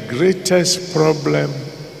that the greatest problem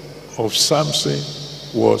of Samson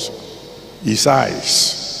was his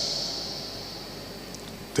eyes.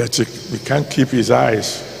 That he can't keep his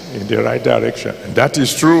eyes in the right direction. And that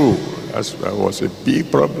is true. That was a big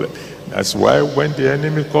problem. That's why when the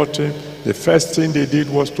enemy caught him, the first thing they did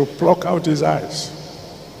was to pluck out his eyes.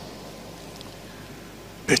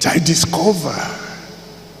 But I discovered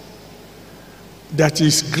that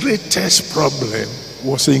his greatest problem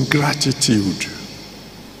was ingratitude.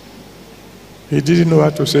 He didn't know how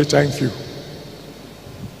to say thank you.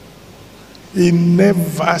 He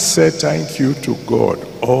never said thank you to God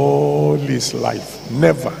all his life.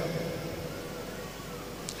 Never.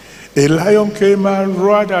 A lion came and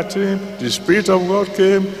roared at him. The Spirit of God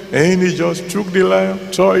came and he just took the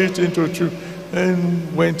lion, tore it into two,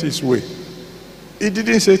 and went his way. He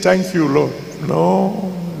didn't say thank you, Lord. No.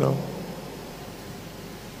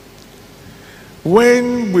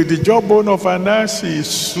 When with the jawbone of an ass he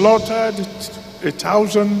slaughtered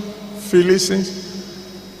 1,000 Philistines,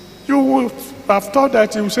 you would have thought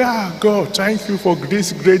that he would say, God, thank you for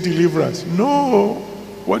this great deliverance. No.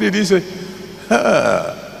 What did he say?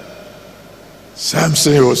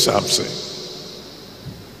 Samson, oh Samson,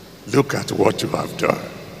 look at what you have done.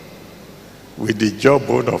 With the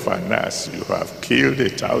jawbone of an ass, you have killed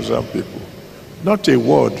 1,000 people. Not a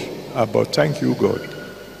word about thank you, God.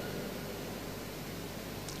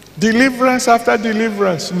 Deliverance after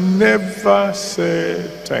deliverance, never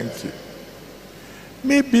said thank you.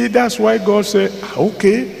 Maybe that's why God said,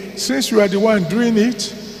 okay, since you are the one doing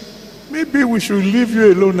it, maybe we should leave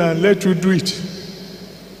you alone and let you do it.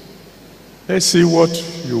 Let's see what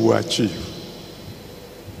you will achieve.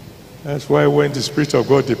 That's why when the Spirit of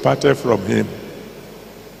God departed from him,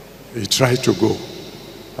 he tried to go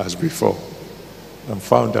as before and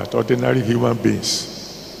found that ordinary human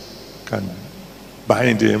beings can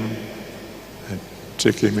bind him and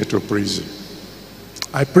take him into prison.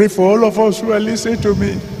 I pray for all of us who are listening to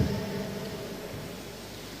me.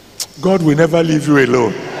 God will never leave you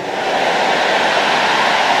alone.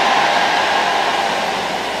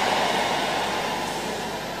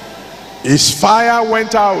 His fire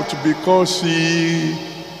went out because he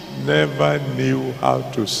never knew how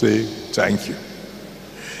to say thank you.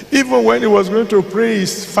 Even when he was going to pray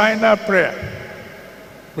his final prayer,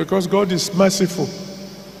 because God is merciful.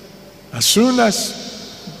 As soon as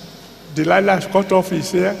Delilah cut off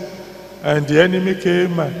his hair and the enemy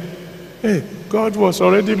came, God was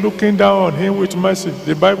already looking down on him with mercy.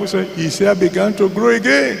 The Bible says his hair began to grow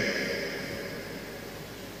again.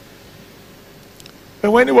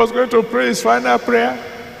 And when he was going to pray his final prayer,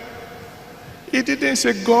 he didn't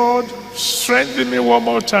say, God, strengthen me one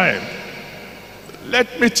more time.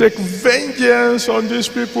 Let me take vengeance on these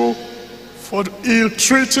people for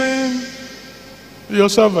ill-treating your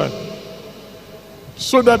servant,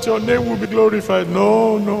 so that your name will be glorified.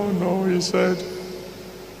 No, he said,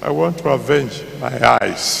 I want to avenge my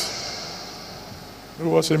eyes. It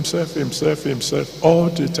was himself all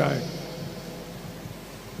the time.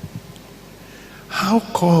 How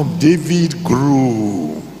come David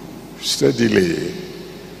grew steadily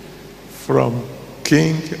from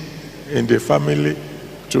king in the family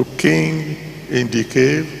to king in the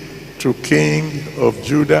cave to king of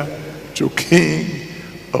Judah to king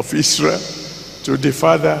of Israel to the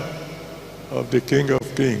father of the King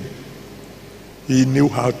of Kings? He knew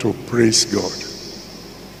how to praise God.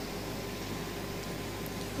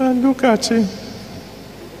 And look at him.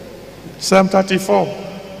 Psalm 34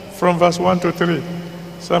 from verse 1 to 3.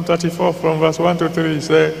 Psalm 34 from verse 1 to 3, he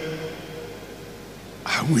said,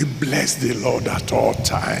 I will bless the Lord at all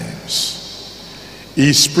times.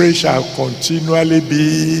 His praise shall continually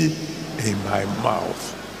be in my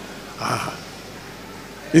mouth.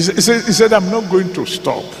 He said, I'm not going to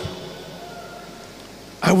stop.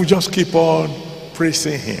 I will just keep on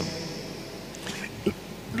praising him.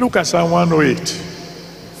 Look at Psalm 108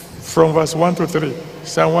 from verse 1 to 3.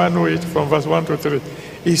 Psalm 108 from verse 1 to 3.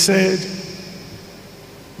 He said,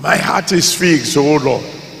 my heart is fixed, O Lord.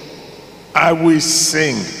 I will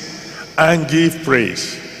sing and give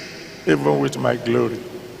praise, even with my glory.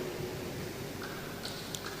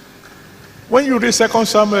 When you read 2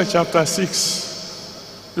 Samuel chapter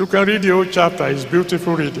 6, you can read the whole chapter. It's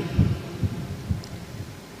beautiful reading.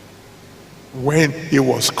 When he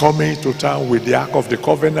was coming to town with the Ark of the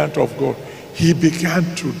Covenant of God, he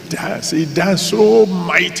began to dance. He danced so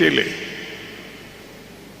mightily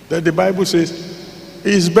that the Bible says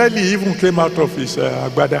his belly even came out of his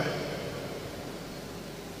agbada.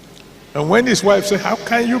 And when his wife said, how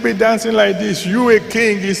can you be dancing like this? You a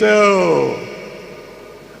king. He said, oh,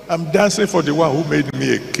 I'm dancing for the one who made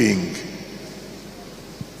me a king.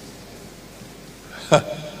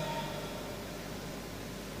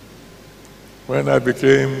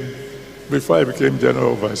 Before I became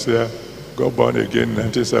general overseer, got born again in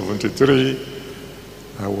 1973,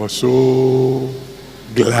 I was so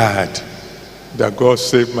glad that God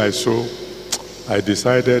saved my soul. I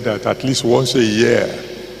decided that at least once a year,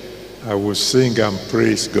 I would sing and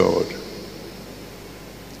praise God.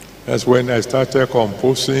 That's when I started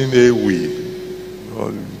composing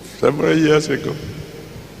several years ago.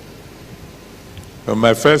 And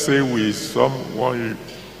my first Ewe is someone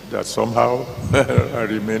that somehow I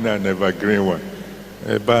remain an evergreen one.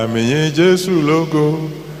 Eba mi yin Jesu logo,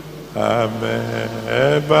 amen.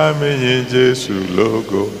 Eba mi yin Jesu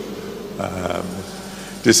logo, amen.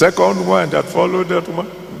 The second one that followed that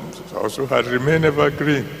one also had remained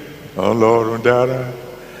evergreen. Ọlọ́run dára,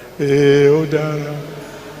 ó dára,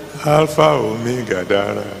 Alpha Omega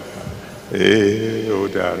dára, ó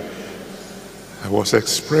dára. I was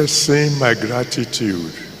expressing my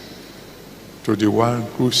gratitude to the one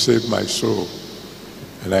who saved my soul.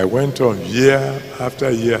 And I went on year after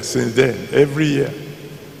year since then, every year.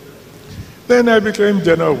 Then I became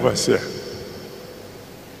general overseer.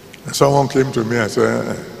 And someone came to me and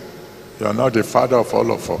said, you're not the father of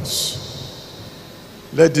all of us.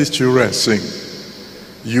 Let these children sing.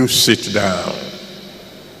 You sit down.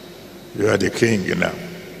 You are the king now.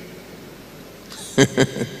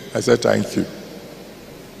 I said, thank you.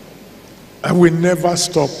 I will never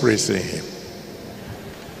stop praising him.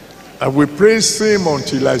 I will praise him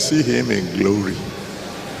until I see him in glory.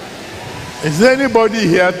 Is there anybody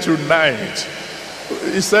here tonight,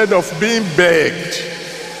 instead of being begged,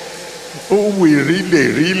 who will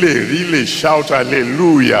really shout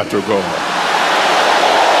hallelujah to God?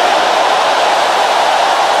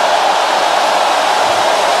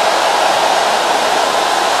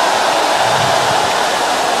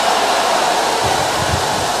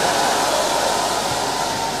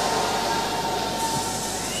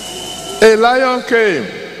 A lion came.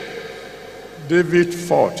 David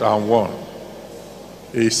fought and won.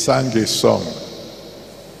 He sang a song.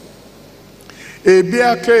 A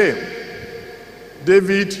bear came.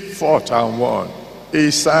 David fought and won.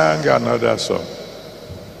 He sang another song.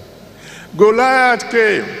 Goliath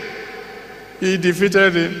came. He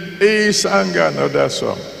defeated him. He sang another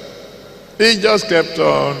song. He just kept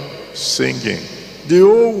on singing. The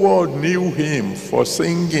whole world knew him for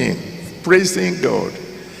singing, praising God.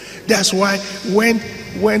 That's why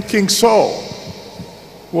when King Saul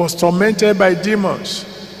was tormented by demons,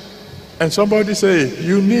 and somebody said,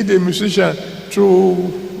 you need a musician to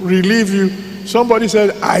relieve you. Somebody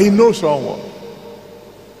said, I know someone.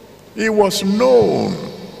 He was known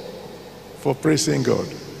for praising God.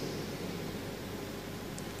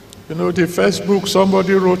 You know, the first book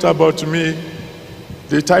somebody wrote about me,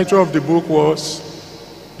 the title of the book was,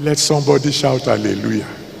 Let Somebody Shout Hallelujah.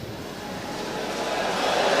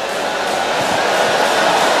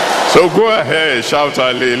 So go ahead, shout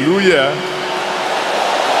hallelujah.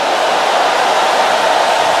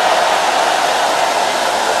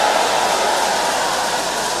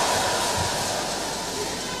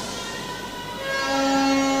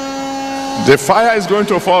 The fire is going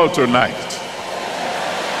to fall tonight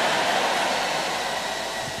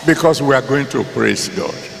because we are going to praise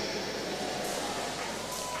God.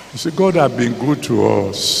 You see, God has been good to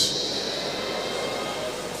us.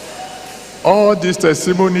 All these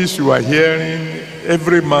testimonies you are hearing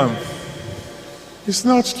every month, it's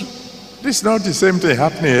not the same thing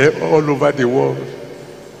happening all over the world.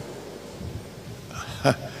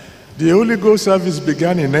 The Holy Ghost service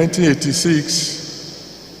began in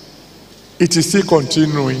 1986. It is still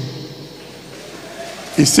continuing.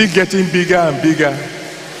 It's still getting bigger and bigger.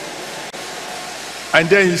 And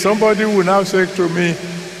then somebody will now say to me,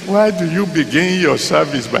 why do you begin your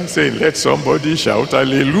service by saying, let somebody shout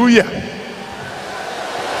hallelujah?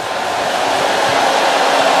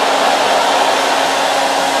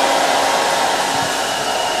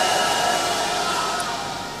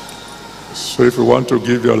 So if you want to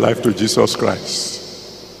give your life to Jesus Christ,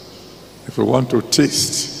 if you want to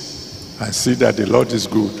taste and see that the Lord is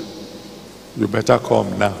good, you better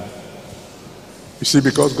come now. You see,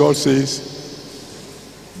 because God says,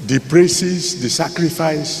 the praises, the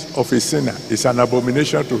sacrifice of a sinner is an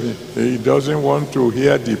abomination to him. He doesn't want to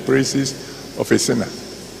hear the praises of a sinner.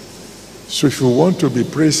 So if you want to be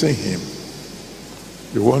praising him,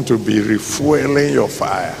 you want to be refueling your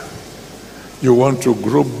fire, you want to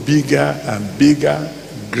grow bigger and bigger,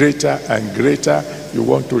 greater and greater, you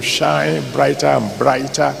want to shine brighter and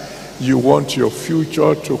brighter, you want your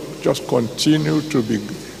future to just continue to be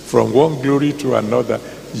from one glory to another,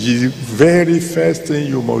 the very first thing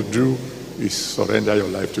you must do is surrender your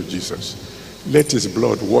life to Jesus. Let his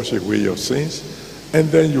blood wash away your sins, and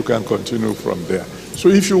then you can continue from there. So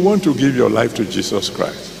if you want to give your life to Jesus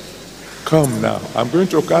Christ, come now. I'm going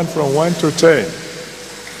to count from 1 to 10.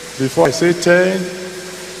 Before I say 10,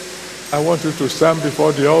 I want you to stand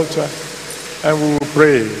before the altar and we will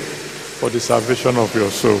pray for the salvation of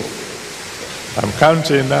your soul. I'm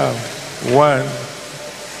counting now. 1,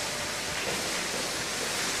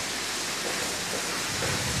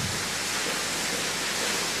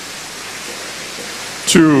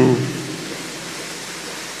 2,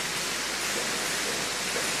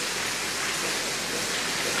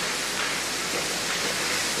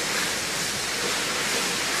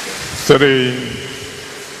 3, 4.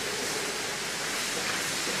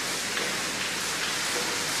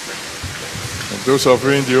 Those of you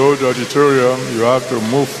in the old auditorium, you have to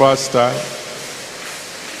move faster.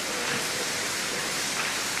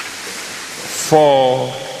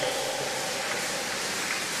 4,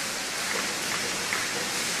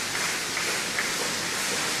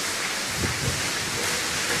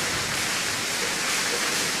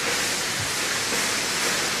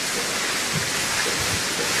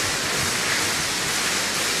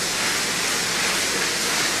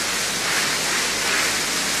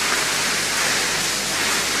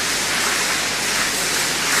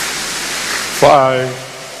 5,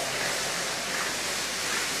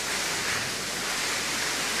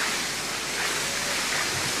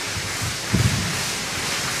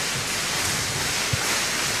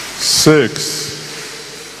 6,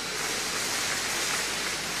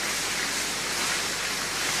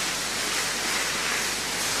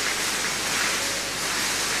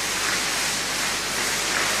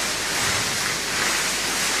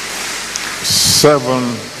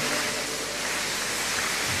 7,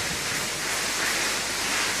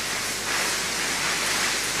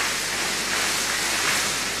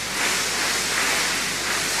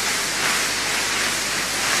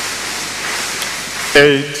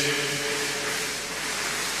 8,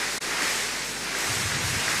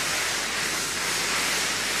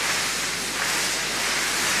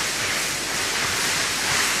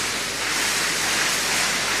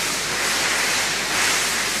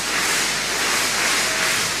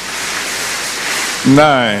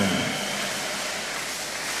 9,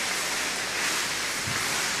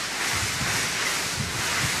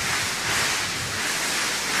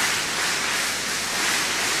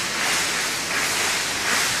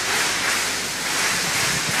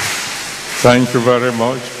 'Thank you very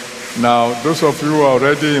much. Now, those of you who are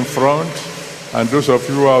already in front and those of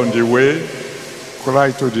you who are on the way,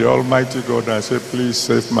 cry to the Almighty God and say, please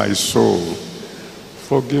save my soul.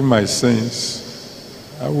 Forgive my sins.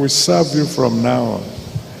 I will serve you from now on.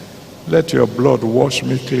 Let your blood wash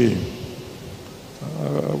me clean.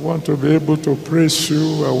 I want to be able to praise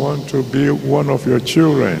you. I want to be one of your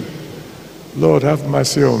children. Lord, have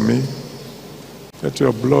mercy on me. Let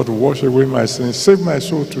your blood wash away my sins. Save my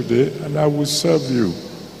soul today, and I will serve you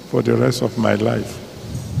for the rest of my life.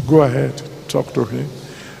 Go ahead, talk to him.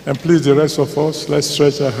 And please, the rest of us, let's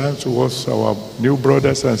stretch our hands towards our new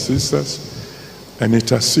brothers and sisters and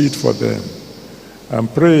intercede for them. And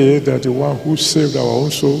pray that the one who saved our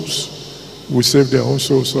own souls will save their own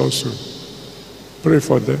souls also. Pray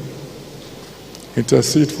for them.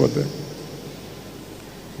 Intercede for them.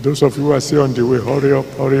 Those of you who are still on the way, hurry up,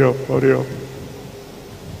 hurry up, hurry up.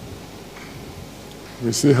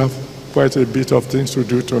 We still have quite a bit of things to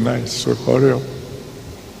do tonight, so hurry up.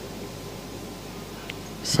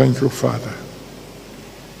 Thank you, Father.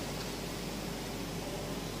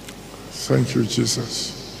 Thank you,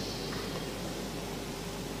 Jesus.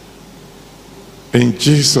 In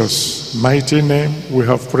Jesus' mighty name we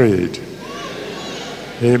have prayed.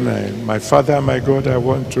 Amen. My Father, my God, I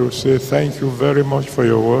want to say thank you very much for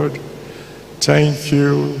your word. Thank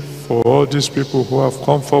you for all these people who have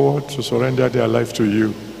come forward to surrender their life to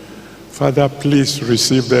you. Father, please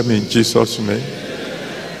receive them in Jesus' name.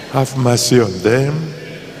 Have mercy on them.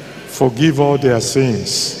 Forgive all their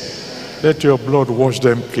sins. Let your blood wash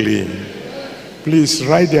them clean. Please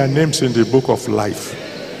write their names in the book of life.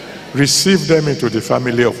 Receive them into the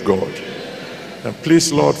family of God. And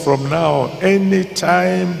please, Lord, from now,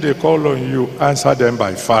 anytime they call on you, answer them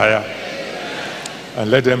by fire. And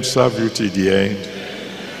let them serve you till the end.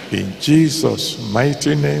 In Jesus'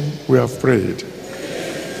 mighty name we have prayed.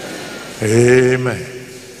 Amen.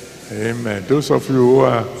 Amen. Those of you who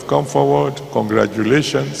have come forward,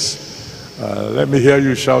 congratulations. Let me hear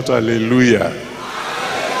you shout hallelujah.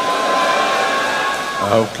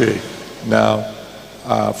 Okay. Now,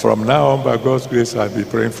 from now on, by God's grace, I'll be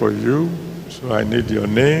praying for you. So I need your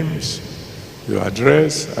names, your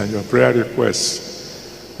address, and your prayer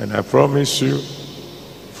requests. And I promise you,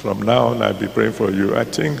 from now on, I'll be praying for you. I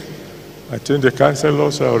think the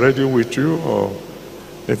counselors are already with you, or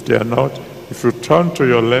if they are not, if you turn to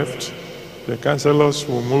your left, the counselors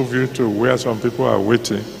will move you to where some people are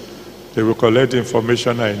waiting. They will collect the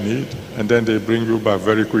information I need, and then they bring you back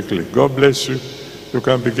very quickly. God bless you. You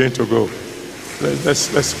can begin to go.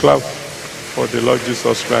 Let's clap for the Lord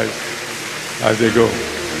Jesus Christ as they go.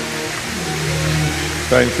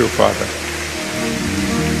 Thank you, Father.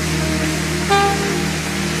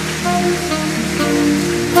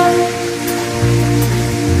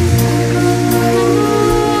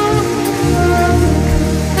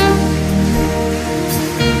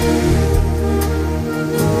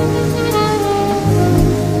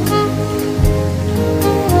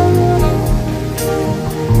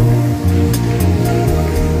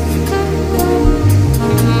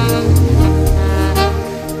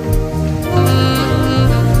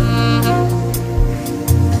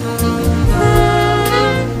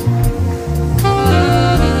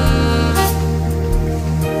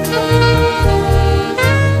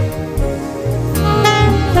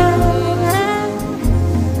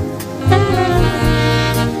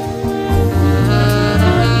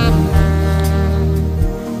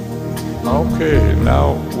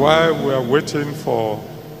 Waiting for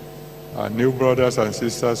our new brothers and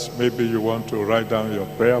sisters, maybe you want to write down your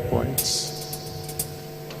prayer points.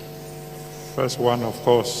 First one, of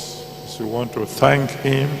course, is you want to thank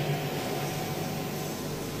Him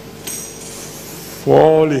for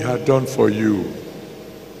all He had done for you.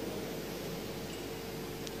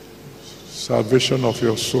 Salvation of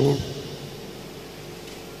your soul,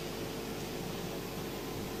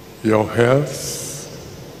 your health,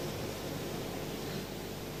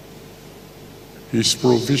 His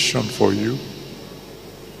provision for you,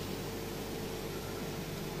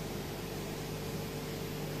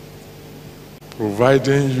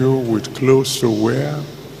 providing you with clothes to wear,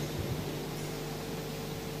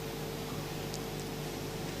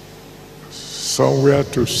 somewhere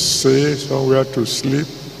to stay, somewhere to sleep,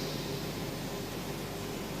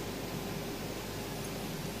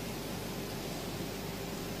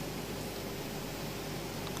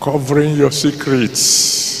 covering your secrets.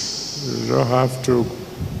 You don't have to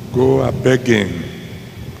go a-begging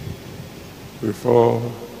before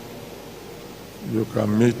you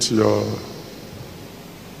can meet your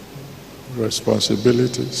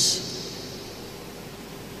responsibilities.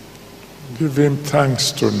 Give Him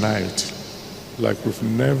thanks tonight like we've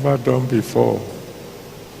never done before.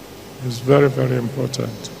 It's very, very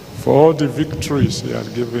important for all the victories He has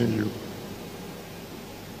given you.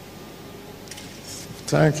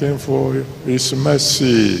 Thank Him for His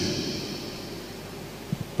mercy.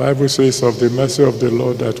 The Bible says of the mercy of the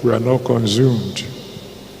Lord that we are not consumed.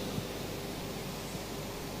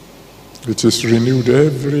 It is renewed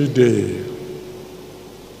every day.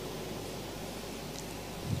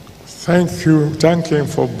 Thank Him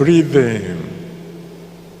for breathing.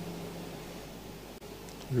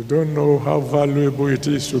 You don't know how valuable it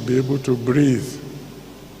is to be able to breathe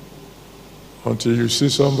until you see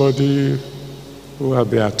somebody who has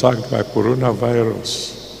been attacked by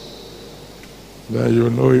coronavirus. Then you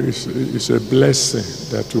know it's a blessing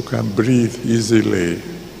that you can breathe easily.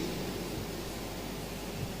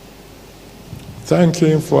 Thank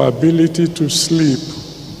Him for ability to sleep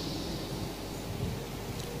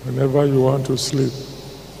whenever you want to sleep.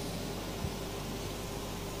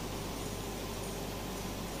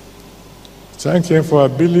 Thank Him for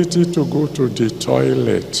ability to go to the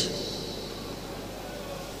toilet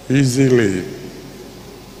easily.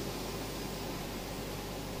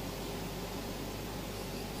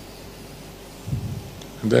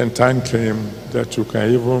 And then thank Him that you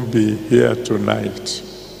can even be here tonight,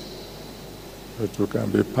 that you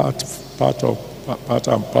can be part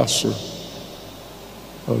and parcel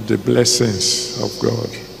of the blessings of God.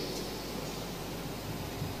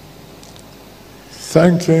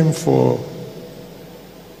 Thank Him for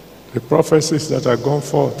the prophecies that are gone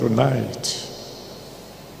forth tonight.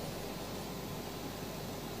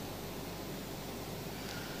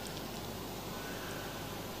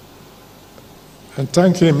 And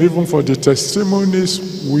thank Him even for the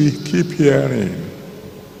testimonies we keep hearing.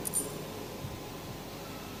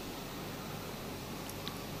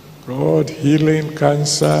 God healing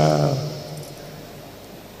cancer,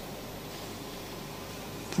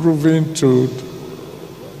 proving to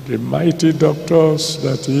the mighty doctors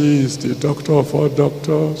that He is the doctor of all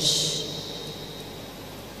doctors,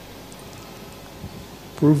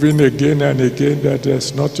 proving again and again that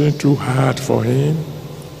there's nothing too hard for Him.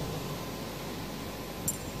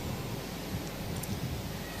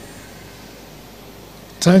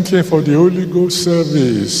 Thank Him for the Holy Ghost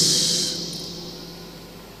service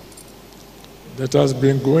that has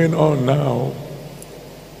been going on now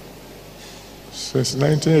since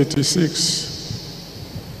 1986.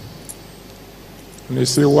 And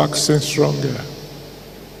it's still waxing stronger.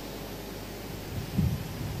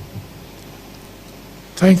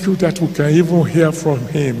 Thank you that we can even hear from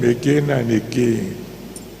Him again and again.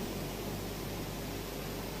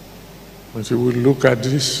 But you will look at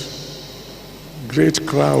this great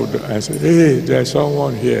crowd and say, hey, there's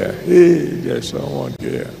someone here. Hey, there's someone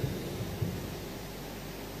here.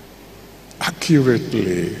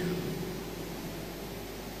 Accurately.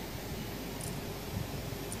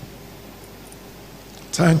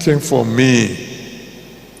 Thank Him for me,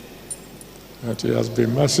 that He has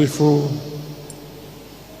been merciful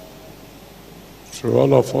to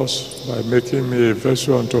all of us by making me a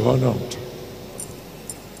vessel unto honor.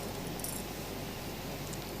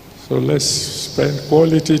 So let's spend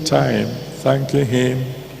quality time thanking Him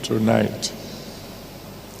tonight.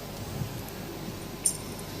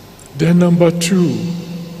 Then number 2,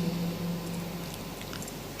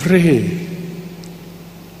 pray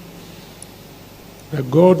that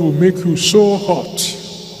God will make you so hot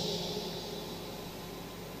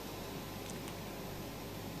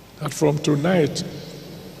that from tonight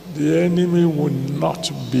the enemy will not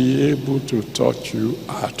be able to touch you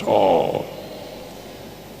at all.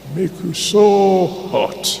 Make you so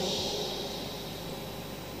hot.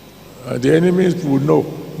 The enemies will know,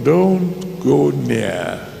 don't go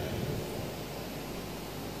near.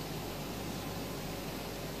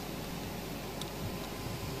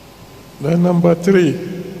 Then number 3,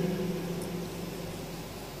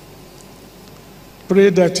 pray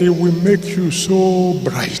that He will make you so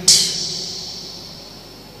bright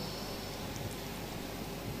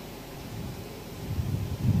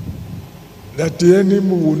that the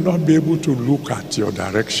enemy will not be able to look at your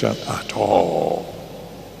direction at all.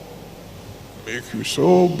 Make you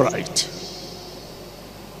so bright.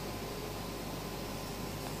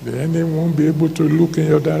 The enemy won't be able to look in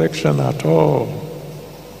your direction at all.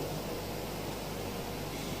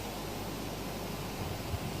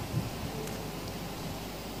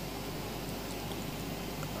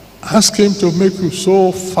 Ask Him to make you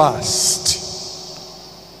so fast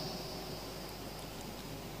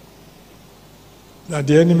that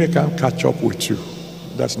the enemy can catch up with you.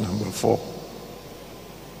 That's number 4.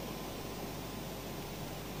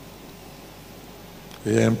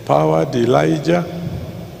 He empowered Elijah.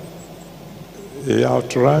 He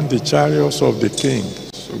outran the chariots of the king.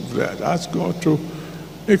 So ask God to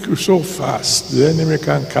make you so fast the enemy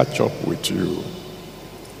can catch up with you.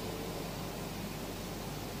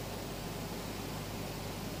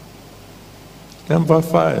 Number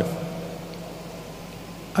 5,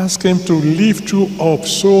 ask Him to lift you up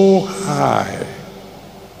so high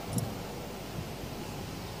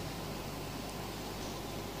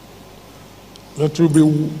that you'll be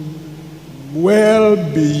well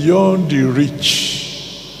beyond the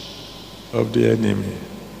reach of the enemy.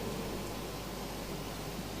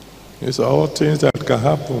 These are all things that can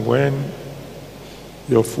happen when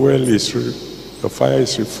your fire is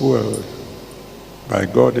refueled by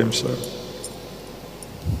God Himself.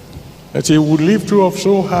 That He would lift you up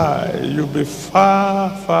so high, you'll be far,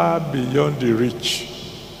 far beyond the reach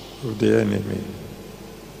of the enemy.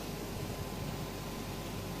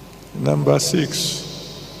 Number 6,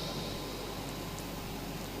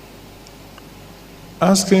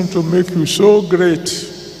 ask Him to make you so great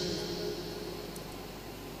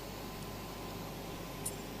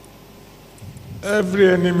every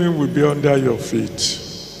enemy will be under your feet.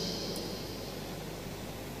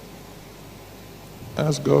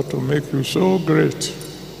 Ask God to make you so great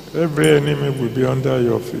Every enemy will be under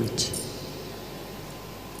your feet.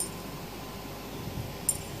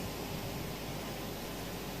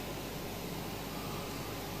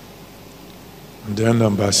 And then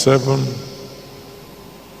number 7,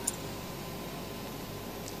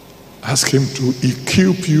 ask him to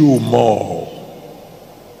equip you more.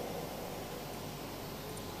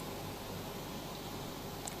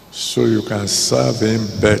 So you can serve him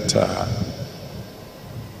better.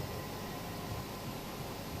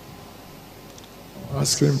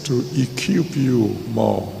 Ask him to equip you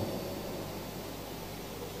more.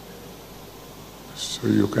 So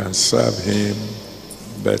you can serve him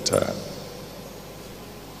better.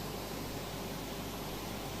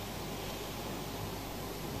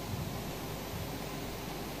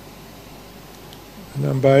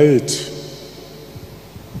 Number 8.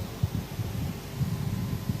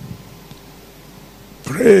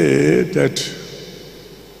 Pray that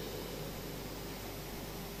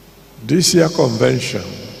this year convention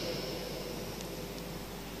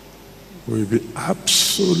will be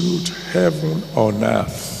absolute heaven on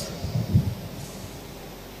earth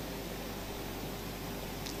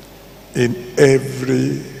in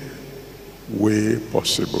every way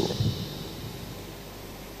possible.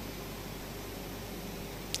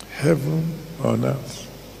 Heaven on earth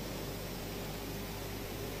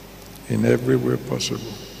in every way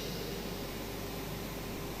possible.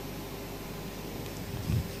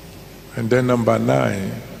 And then number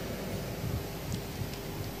 9,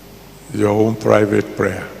 your own private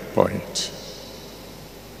prayer point.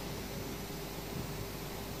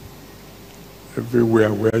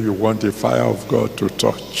 Everywhere where you want the fire of God to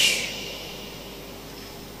touch.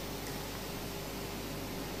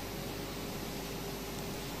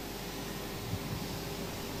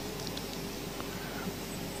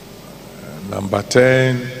 Number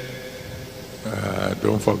 10,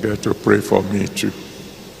 don't forget to pray for me too.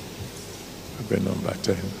 Number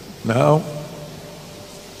 10. Now,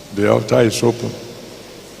 the altar is open.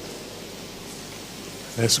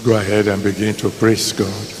 Let's go ahead and begin to praise God.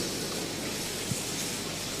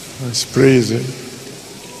 Let's praise him.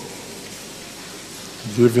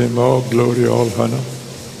 Give him all glory, all honor,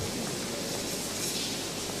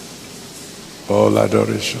 all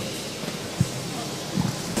adoration.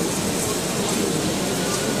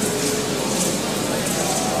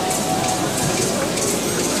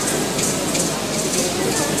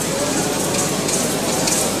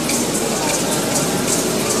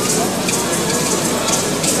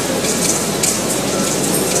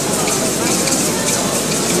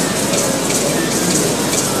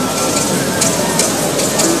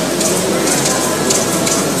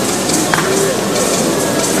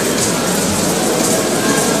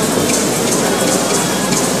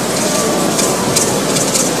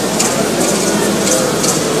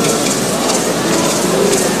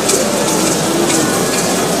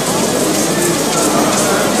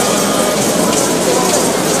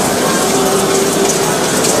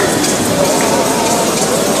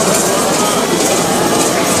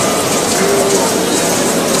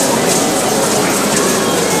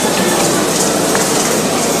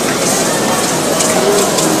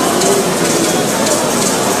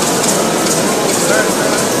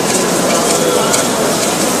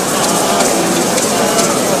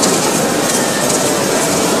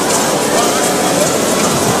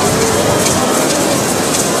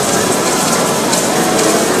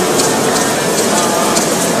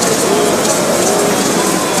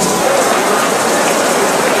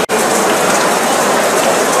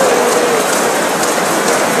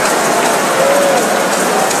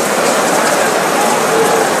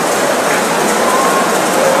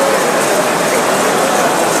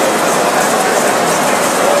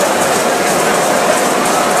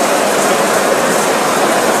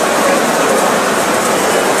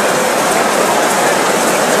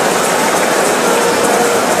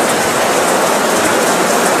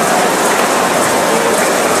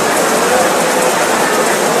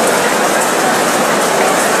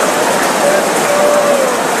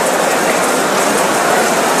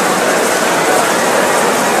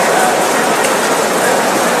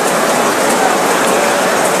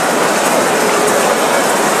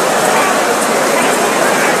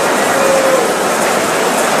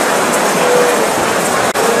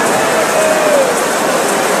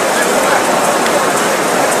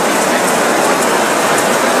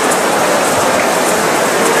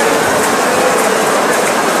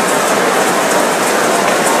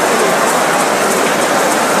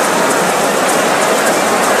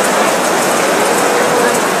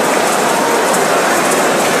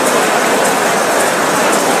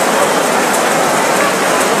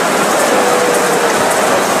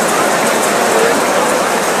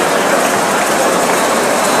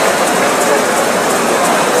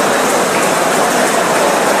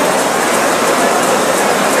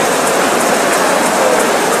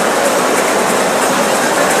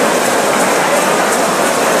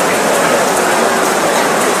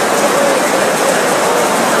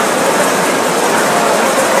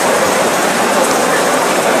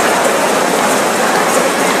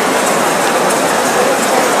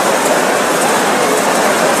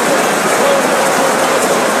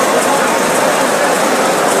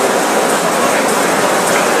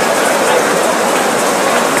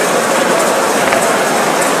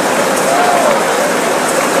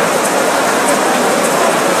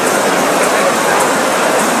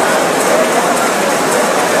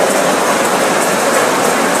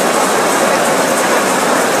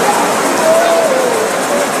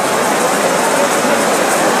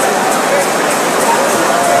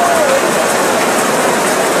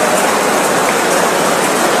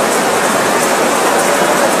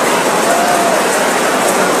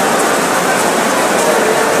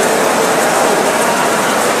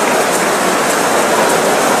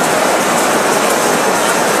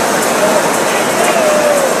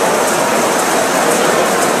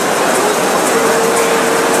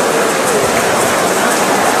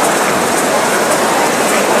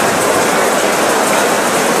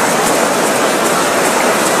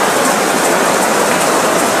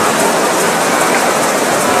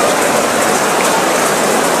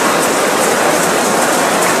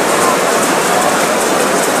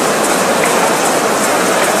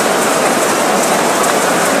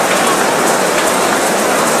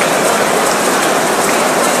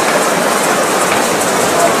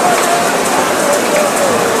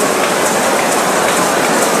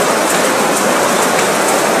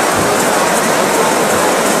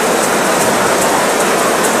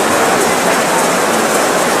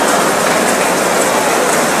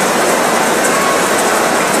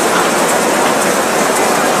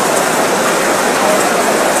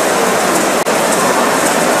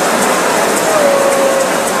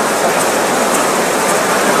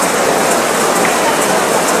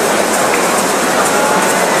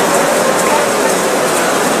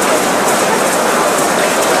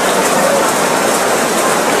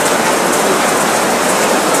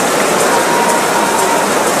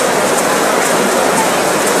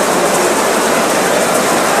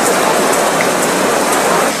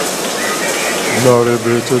 Glory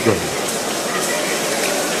be to God.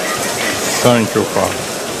 Thank you, Father.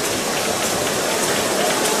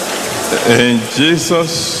 In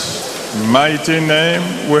Jesus' mighty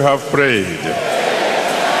name we have prayed.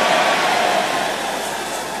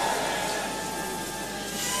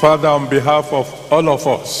 Father, on behalf of all of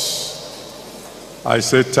us, I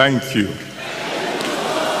say thank you.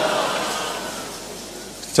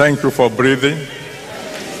 Thank you for breathing.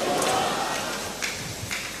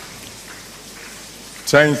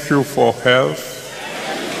 Thank you for health.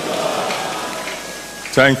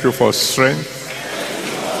 Thank you for strength.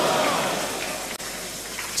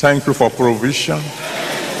 Thank you for provision.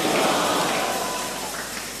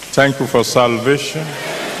 Thank you for salvation.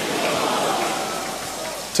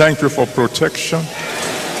 Thank you for protection.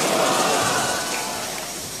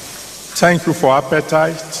 Thank you for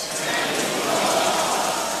appetite.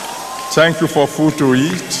 Thank you for food to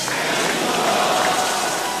eat.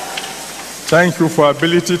 Thank you for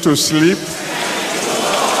ability to sleep.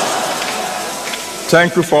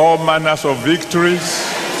 Thank you for all manners of victories.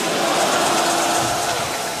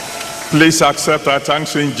 Please accept our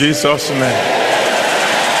thanks in Jesus' name.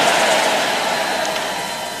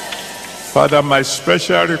 Father, my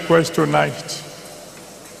special request tonight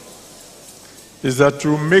is that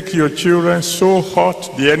you make your children so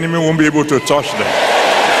hot the enemy won't be able to touch them.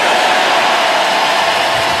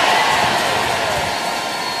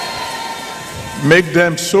 Make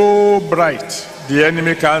them so bright the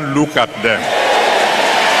enemy can't look at them.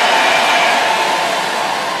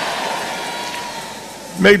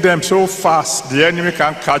 Make them so fast the enemy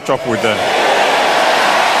can't catch up with them.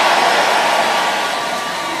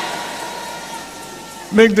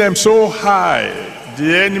 Make them so high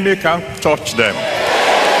the enemy can't touch them.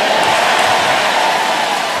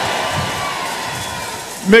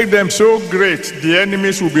 Make them so great the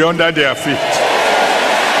enemies will be under their feet.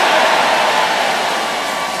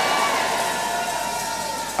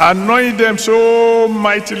 Anoint them so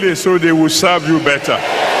mightily so they will serve you better.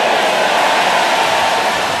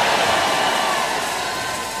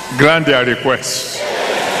 Grant their requests.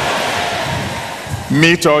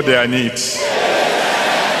 Meet all their needs.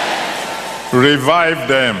 Revive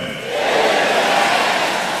them.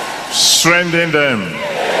 Strengthen them.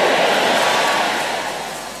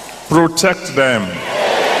 Protect them.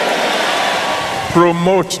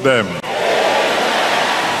 Promote them.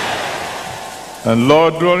 And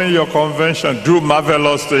Lord, during your convention, do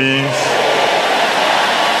marvelous things.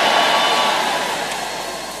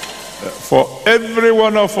 For every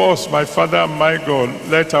one of us, my Father, my God,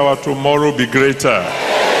 let our tomorrow be greater.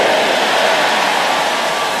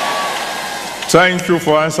 Thank you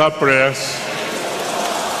for answered prayers.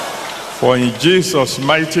 For in Jesus'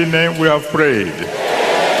 mighty name we have prayed.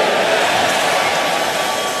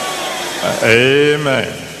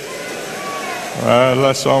 Amen.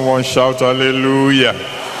 Let someone shout hallelujah.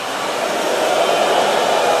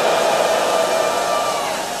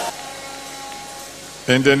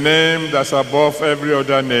 In the name that's above every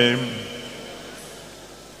other name,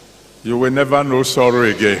 you will never know sorrow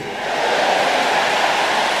again.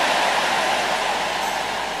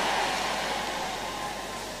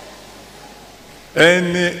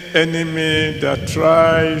 Any enemy that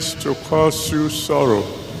tries to cause you sorrow,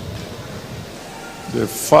 the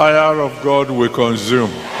fire of God will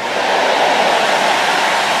consume.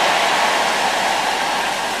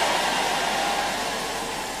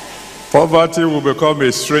 Poverty will become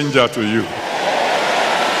a stranger to you.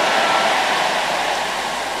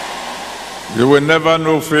 You will never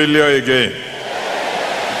know failure again.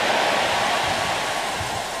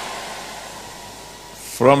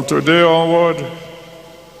 From today onward,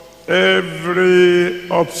 every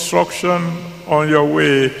obstruction on your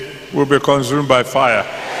way will be consumed by fire.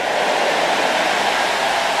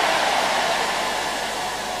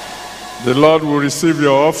 The Lord will receive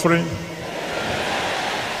your offering.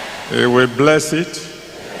 He will bless it.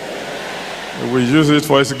 He will use it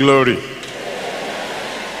for His glory.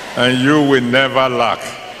 And you will never lack.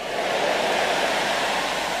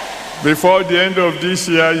 Before the end of this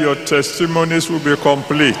year, your testimonies will be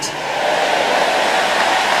complete.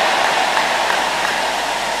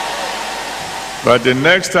 But the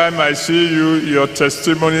next time I see you, your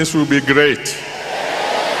testimonies will be great.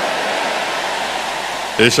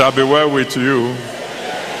 It shall be well with you,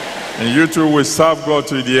 and you too will serve God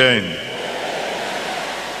to the end.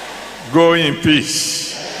 Go in peace.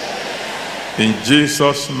 In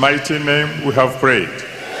Jesus' mighty name we have prayed.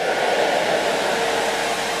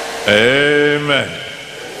 Amen.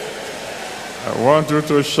 I want you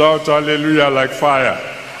to shout hallelujah like fire.